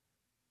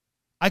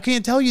 I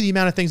can't tell you the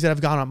amount of things that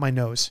have gone up my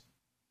nose.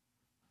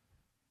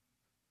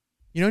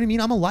 You know what I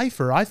mean? I'm a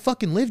lifer. I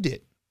fucking lived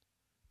it.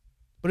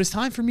 But it's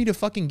time for me to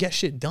fucking get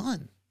shit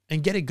done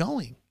and get it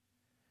going.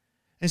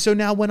 And so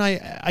now when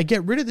I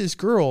get rid of this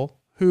girl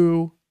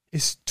who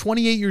is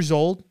 28 years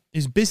old,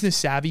 is business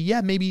savvy, yeah,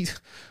 maybe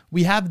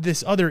we have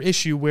this other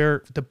issue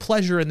where the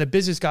pleasure and the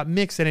business got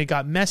mixed and it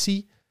got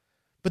messy.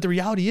 But the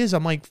reality is,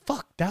 I'm like,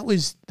 fuck, that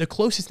was the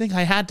closest thing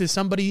I had to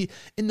somebody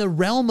in the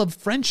realm of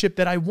friendship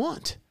that I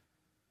want.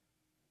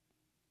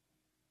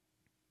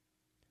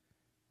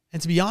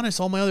 And to be honest,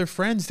 all my other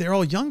friends, they're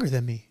all younger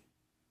than me.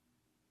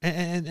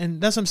 And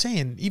that's what I'm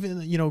saying.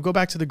 Even, you know, go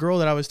back to the girl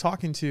that I was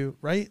talking to,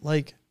 right?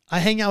 Like, I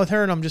hang out with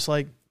her and I'm just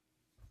like,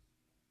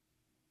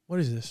 what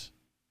is this?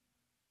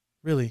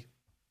 Really?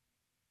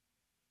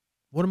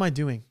 What am I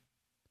doing?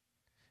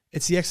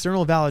 It's the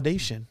external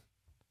validation.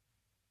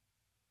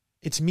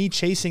 It's me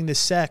chasing the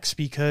sex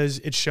because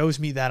it shows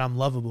me that I'm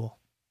lovable.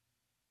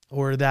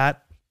 Or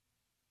that,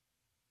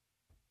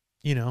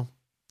 you know,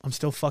 I'm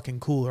still fucking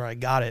cool or I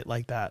got it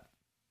like that.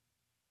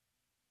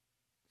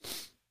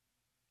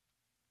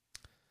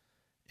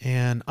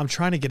 And I'm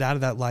trying to get out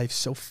of that life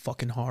so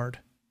fucking hard.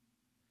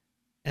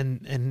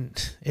 And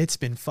it's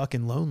been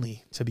fucking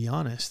lonely, to be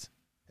honest.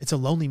 It's a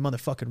lonely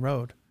motherfucking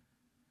road.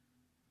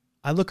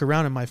 I look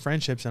around at my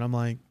friendships and I'm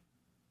like,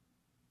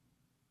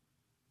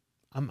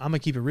 I'm going to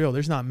keep it real.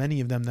 There's not many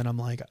of them that I'm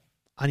like,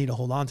 I need to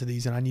hold on to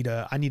these and I need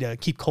to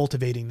keep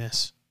cultivating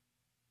this.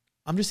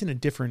 I'm just in a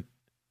different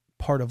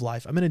part of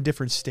life. I'm in a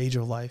different stage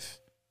of life.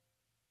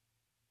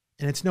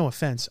 And it's no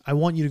offense. I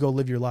want you to go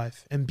live your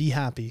life and be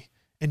happy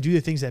and do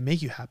the things that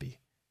make you happy.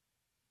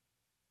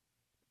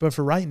 But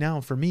for right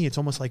now, for me, it's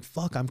almost like,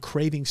 fuck, I'm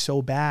craving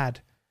so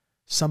bad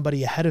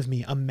somebody ahead of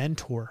me, a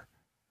mentor.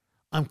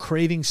 I'm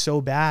craving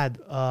so bad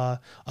a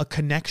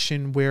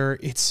connection where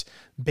it's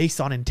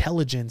based on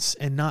intelligence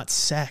and not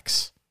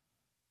sex.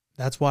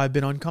 That's why I've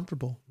been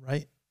uncomfortable,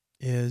 right?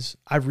 Is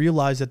I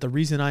realize that the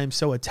reason I am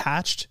so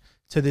attached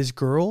to this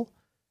girl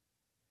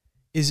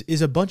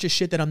is a bunch of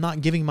shit that I'm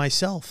not giving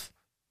myself.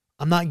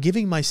 I'm not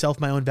giving myself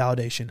my own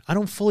validation. I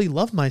don't fully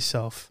love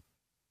myself.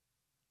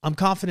 I'm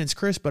Confidence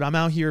Chris, but I'm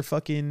out here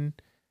fucking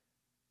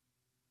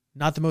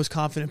not the most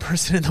confident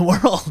person in the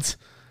world,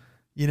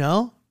 you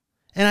know?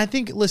 And I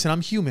think, listen, I'm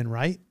human,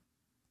 right?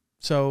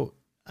 So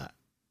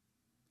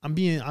I'm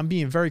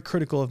being very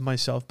critical of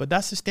myself, but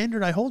that's the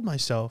standard I hold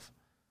myself.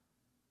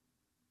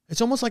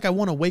 It's almost like I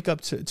want to wake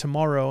up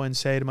tomorrow and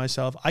say to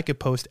myself, I could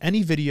post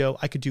any video,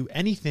 I could do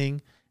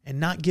anything and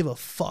not give a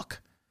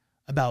fuck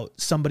about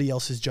somebody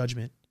else's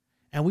judgment.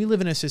 And we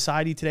live in a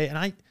society today,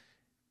 and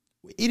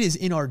it is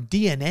in our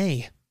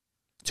DNA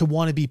to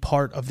want to be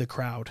part of the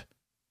crowd.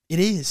 It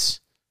is.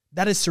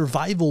 That is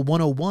survival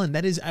 101.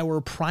 That is our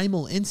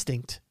primal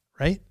instinct,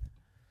 right?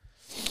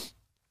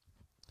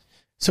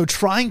 So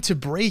trying to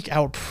break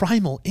our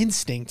primal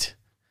instinct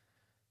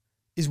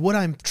is what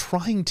I'm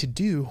trying to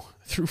do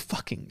through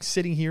fucking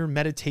sitting here,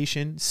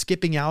 meditation,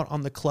 skipping out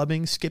on the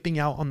clubbing, skipping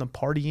out on the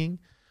partying,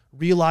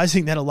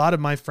 realizing that a lot of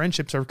my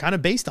friendships are kind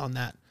of based on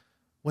that.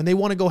 When they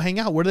want to go hang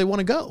out, where do they want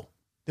to go?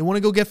 They want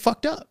to go get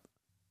fucked up.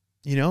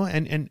 You know,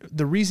 and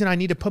the reason I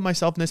need to put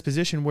myself in this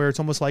position where it's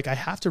almost like I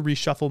have to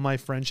reshuffle my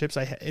friendships.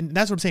 And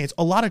that's what I'm saying. It's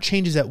a lot of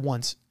changes at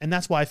once. And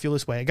that's why I feel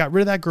this way. I got rid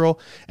of that girl.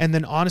 And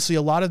then honestly,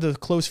 a lot of the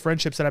close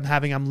friendships that I'm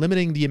having, I'm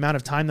limiting the amount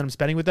of time that I'm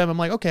spending with them. I'm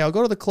like, okay, I'll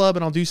go to the club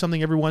and I'll do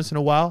something every once in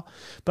a while,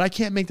 but I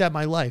can't make that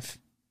my life.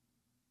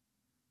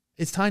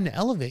 It's time to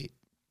elevate.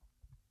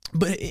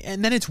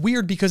 And then it's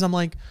weird because I'm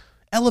like,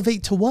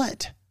 elevate to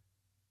what?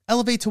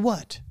 Elevate to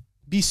what?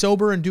 Be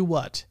sober and do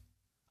what?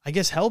 I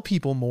guess help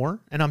people more.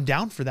 And I'm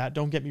down for that.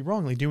 Don't get me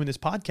wrong, like doing this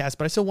podcast,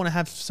 but I still want to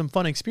have some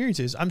fun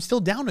experiences. I'm still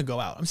down to go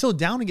out. I'm still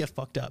down to get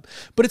fucked up.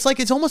 But it's like,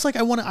 it's almost like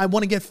I want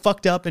to get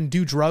fucked up and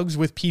do drugs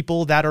with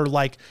people that are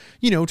like,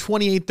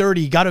 28,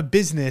 30, got a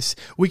business.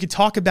 We could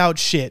talk about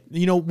shit.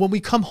 When we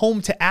come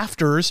home to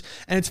afters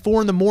and it's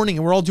 4 a.m.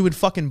 and we're all doing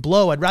fucking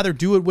blow, I'd rather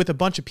do it with a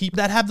bunch of people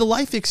that have the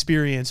life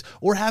experience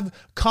or have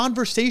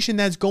conversation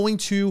that's going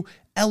to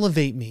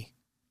elevate me.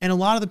 And a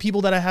lot of the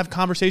people that I have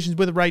conversations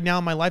with right now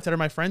in my life that are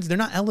my friends, they're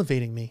not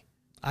elevating me.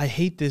 I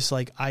hate this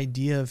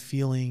idea of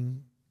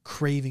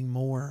craving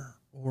more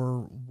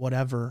or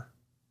whatever,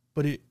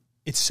 but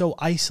it's so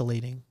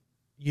isolating,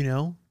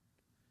 And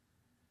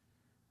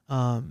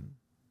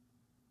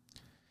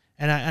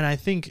I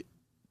think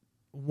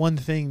one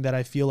thing that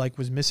I feel like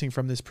was missing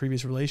from this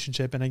previous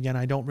relationship, and again,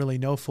 I don't really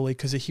know fully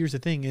because here's the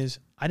thing is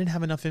I didn't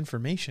have enough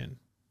information.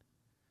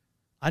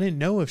 I didn't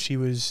know if she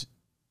was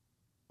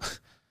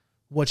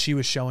what she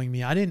was showing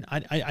me. I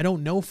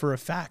don't know for a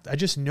fact. I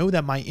just know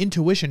that my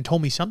intuition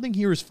told me something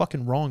here is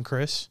fucking wrong,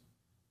 Chris.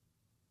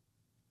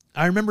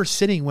 I remember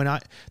sitting when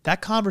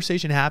that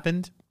conversation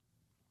happened,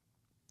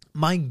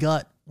 my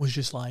gut was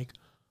just like,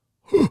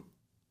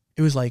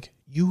 it was like,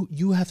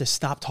 you have to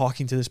stop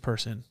talking to this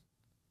person.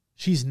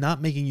 She's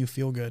not making you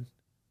feel good.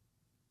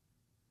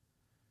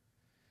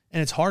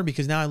 And it's hard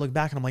because now I look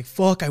back and I'm like,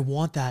 fuck, I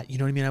want that. You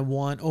know what I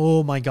mean?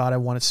 Oh my God, I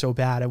want it so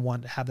bad. I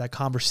want to have that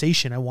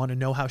conversation. I want to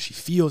know how she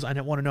feels. I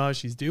don't want to know how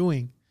she's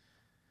doing.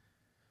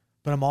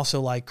 But I'm also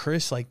like,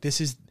 Chris, like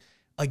this is,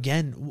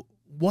 again,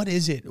 what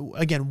is it?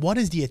 Again, what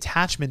is the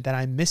attachment that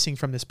I'm missing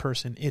from this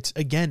person?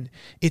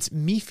 It's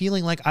me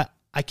feeling like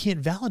I can't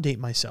validate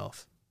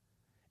myself.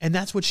 And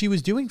that's what she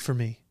was doing for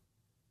me.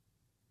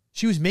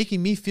 She was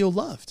making me feel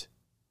loved.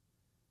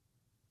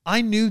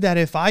 I knew that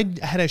if I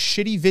had a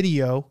shitty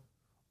video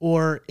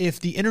or if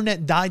the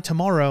internet died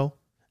tomorrow,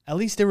 at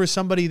least there was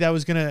somebody that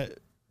was going to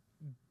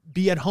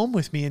be at home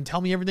with me and tell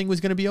me everything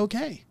was going to be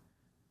okay.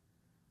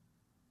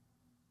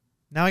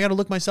 Now I got to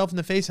look myself in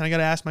the face and I got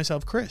to ask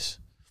myself, Chris,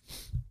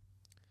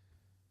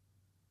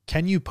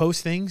 can you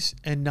post things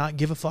and not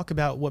give a fuck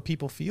about what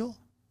people feel?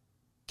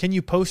 Can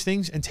you post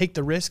things and take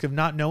the risk of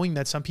not knowing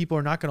that some people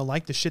are not going to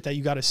like the shit that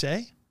you got to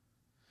say?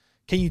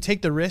 Can you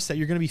take the risk that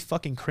you're going to be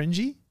fucking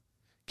cringy?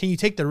 Can you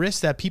take the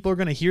risk that people are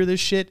going to hear this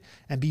shit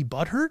and be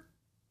butthurt?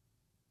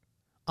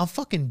 I'm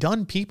fucking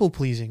done people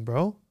pleasing,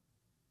 bro.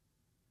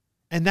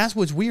 And that's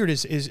what's weird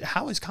is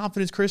how is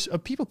Confidence Chris a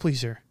people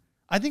pleaser?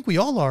 I think we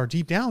all are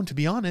deep down, to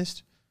be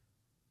honest.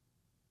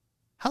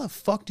 How the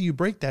fuck do you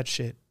break that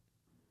shit?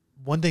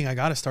 One thing I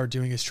got to start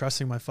doing is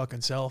trusting my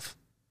fucking self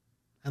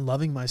and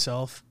loving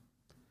myself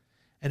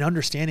and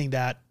understanding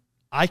that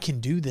I can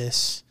do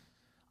this.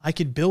 I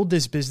could build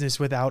this business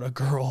without a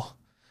girl.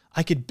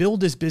 I could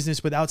build this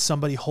business without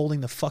somebody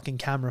holding the fucking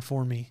camera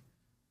for me.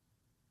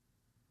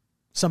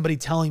 Somebody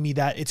telling me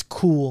that it's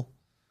cool.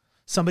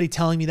 Somebody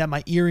telling me that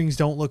my earrings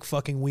don't look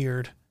fucking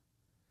weird.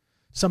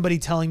 Somebody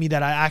telling me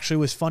that I actually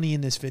was funny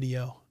in this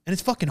video. And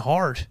it's fucking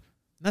hard. And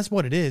that's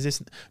what it is.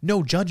 It's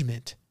no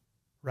judgment,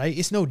 right?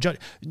 It's no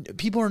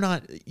people are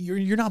not,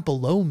 you're not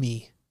below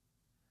me.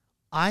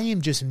 I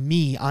am just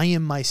me. I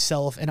am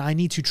myself and I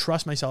need to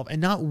trust myself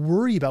and not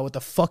worry about what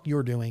the fuck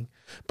you're doing.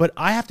 But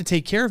I have to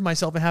take care of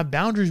myself and have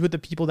boundaries with the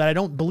people that I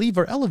don't believe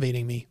are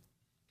elevating me.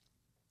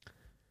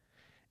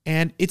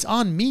 And it's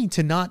on me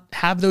to not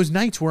have those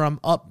nights where I'm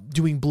up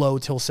doing blow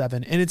till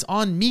 7. And it's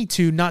on me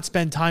to not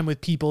spend time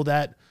with people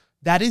that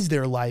is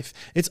their life.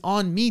 It's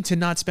on me to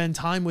not spend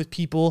time with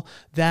people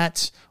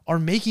that are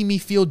making me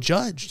feel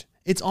judged.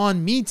 It's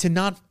on me to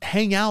not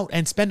hang out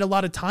and spend a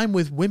lot of time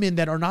with women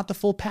that are not the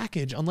full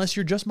package unless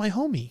you're just my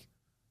homie.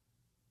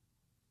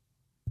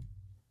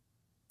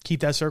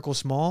 Keep that circle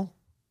small.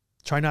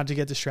 Try not to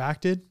get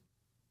distracted.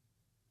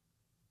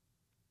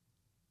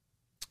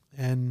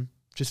 And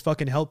just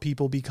fucking help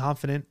people be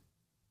confident,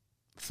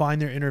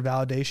 find their inner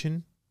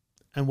validation.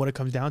 And what it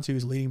comes down to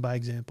is leading by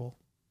example.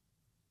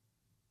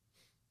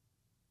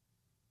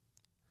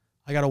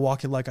 I got to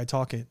walk it like I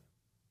talk it.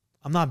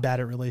 I'm not bad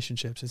at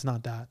relationships. It's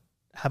not that.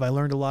 Have I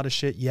learned a lot of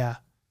shit? Yeah.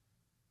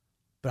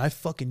 But I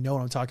fucking know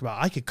what I'm talking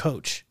about. I could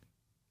coach.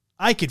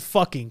 I could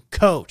fucking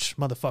coach,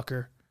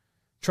 motherfucker.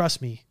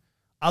 Trust me.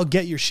 I'll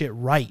get your shit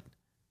right.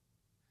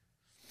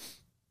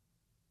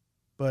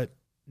 But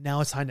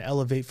now it's time to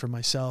elevate for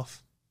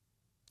myself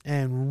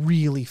and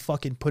really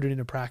fucking put it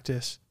into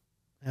practice.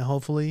 And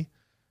hopefully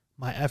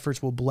my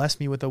efforts will bless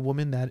me with a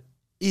woman that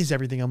is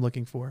everything I'm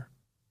looking for.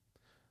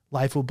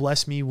 Life will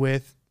bless me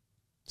with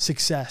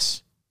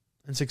success.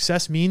 And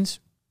success means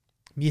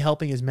me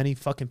helping as many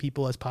fucking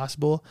people as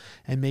possible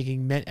and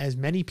making as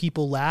many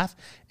people laugh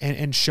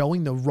and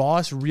showing the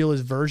rawest,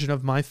 realest version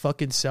of my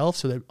fucking self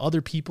so that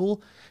other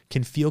people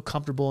can feel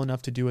comfortable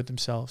enough to do it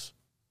themselves.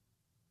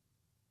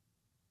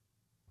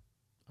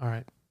 All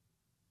right.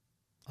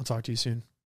 I'll talk to you soon.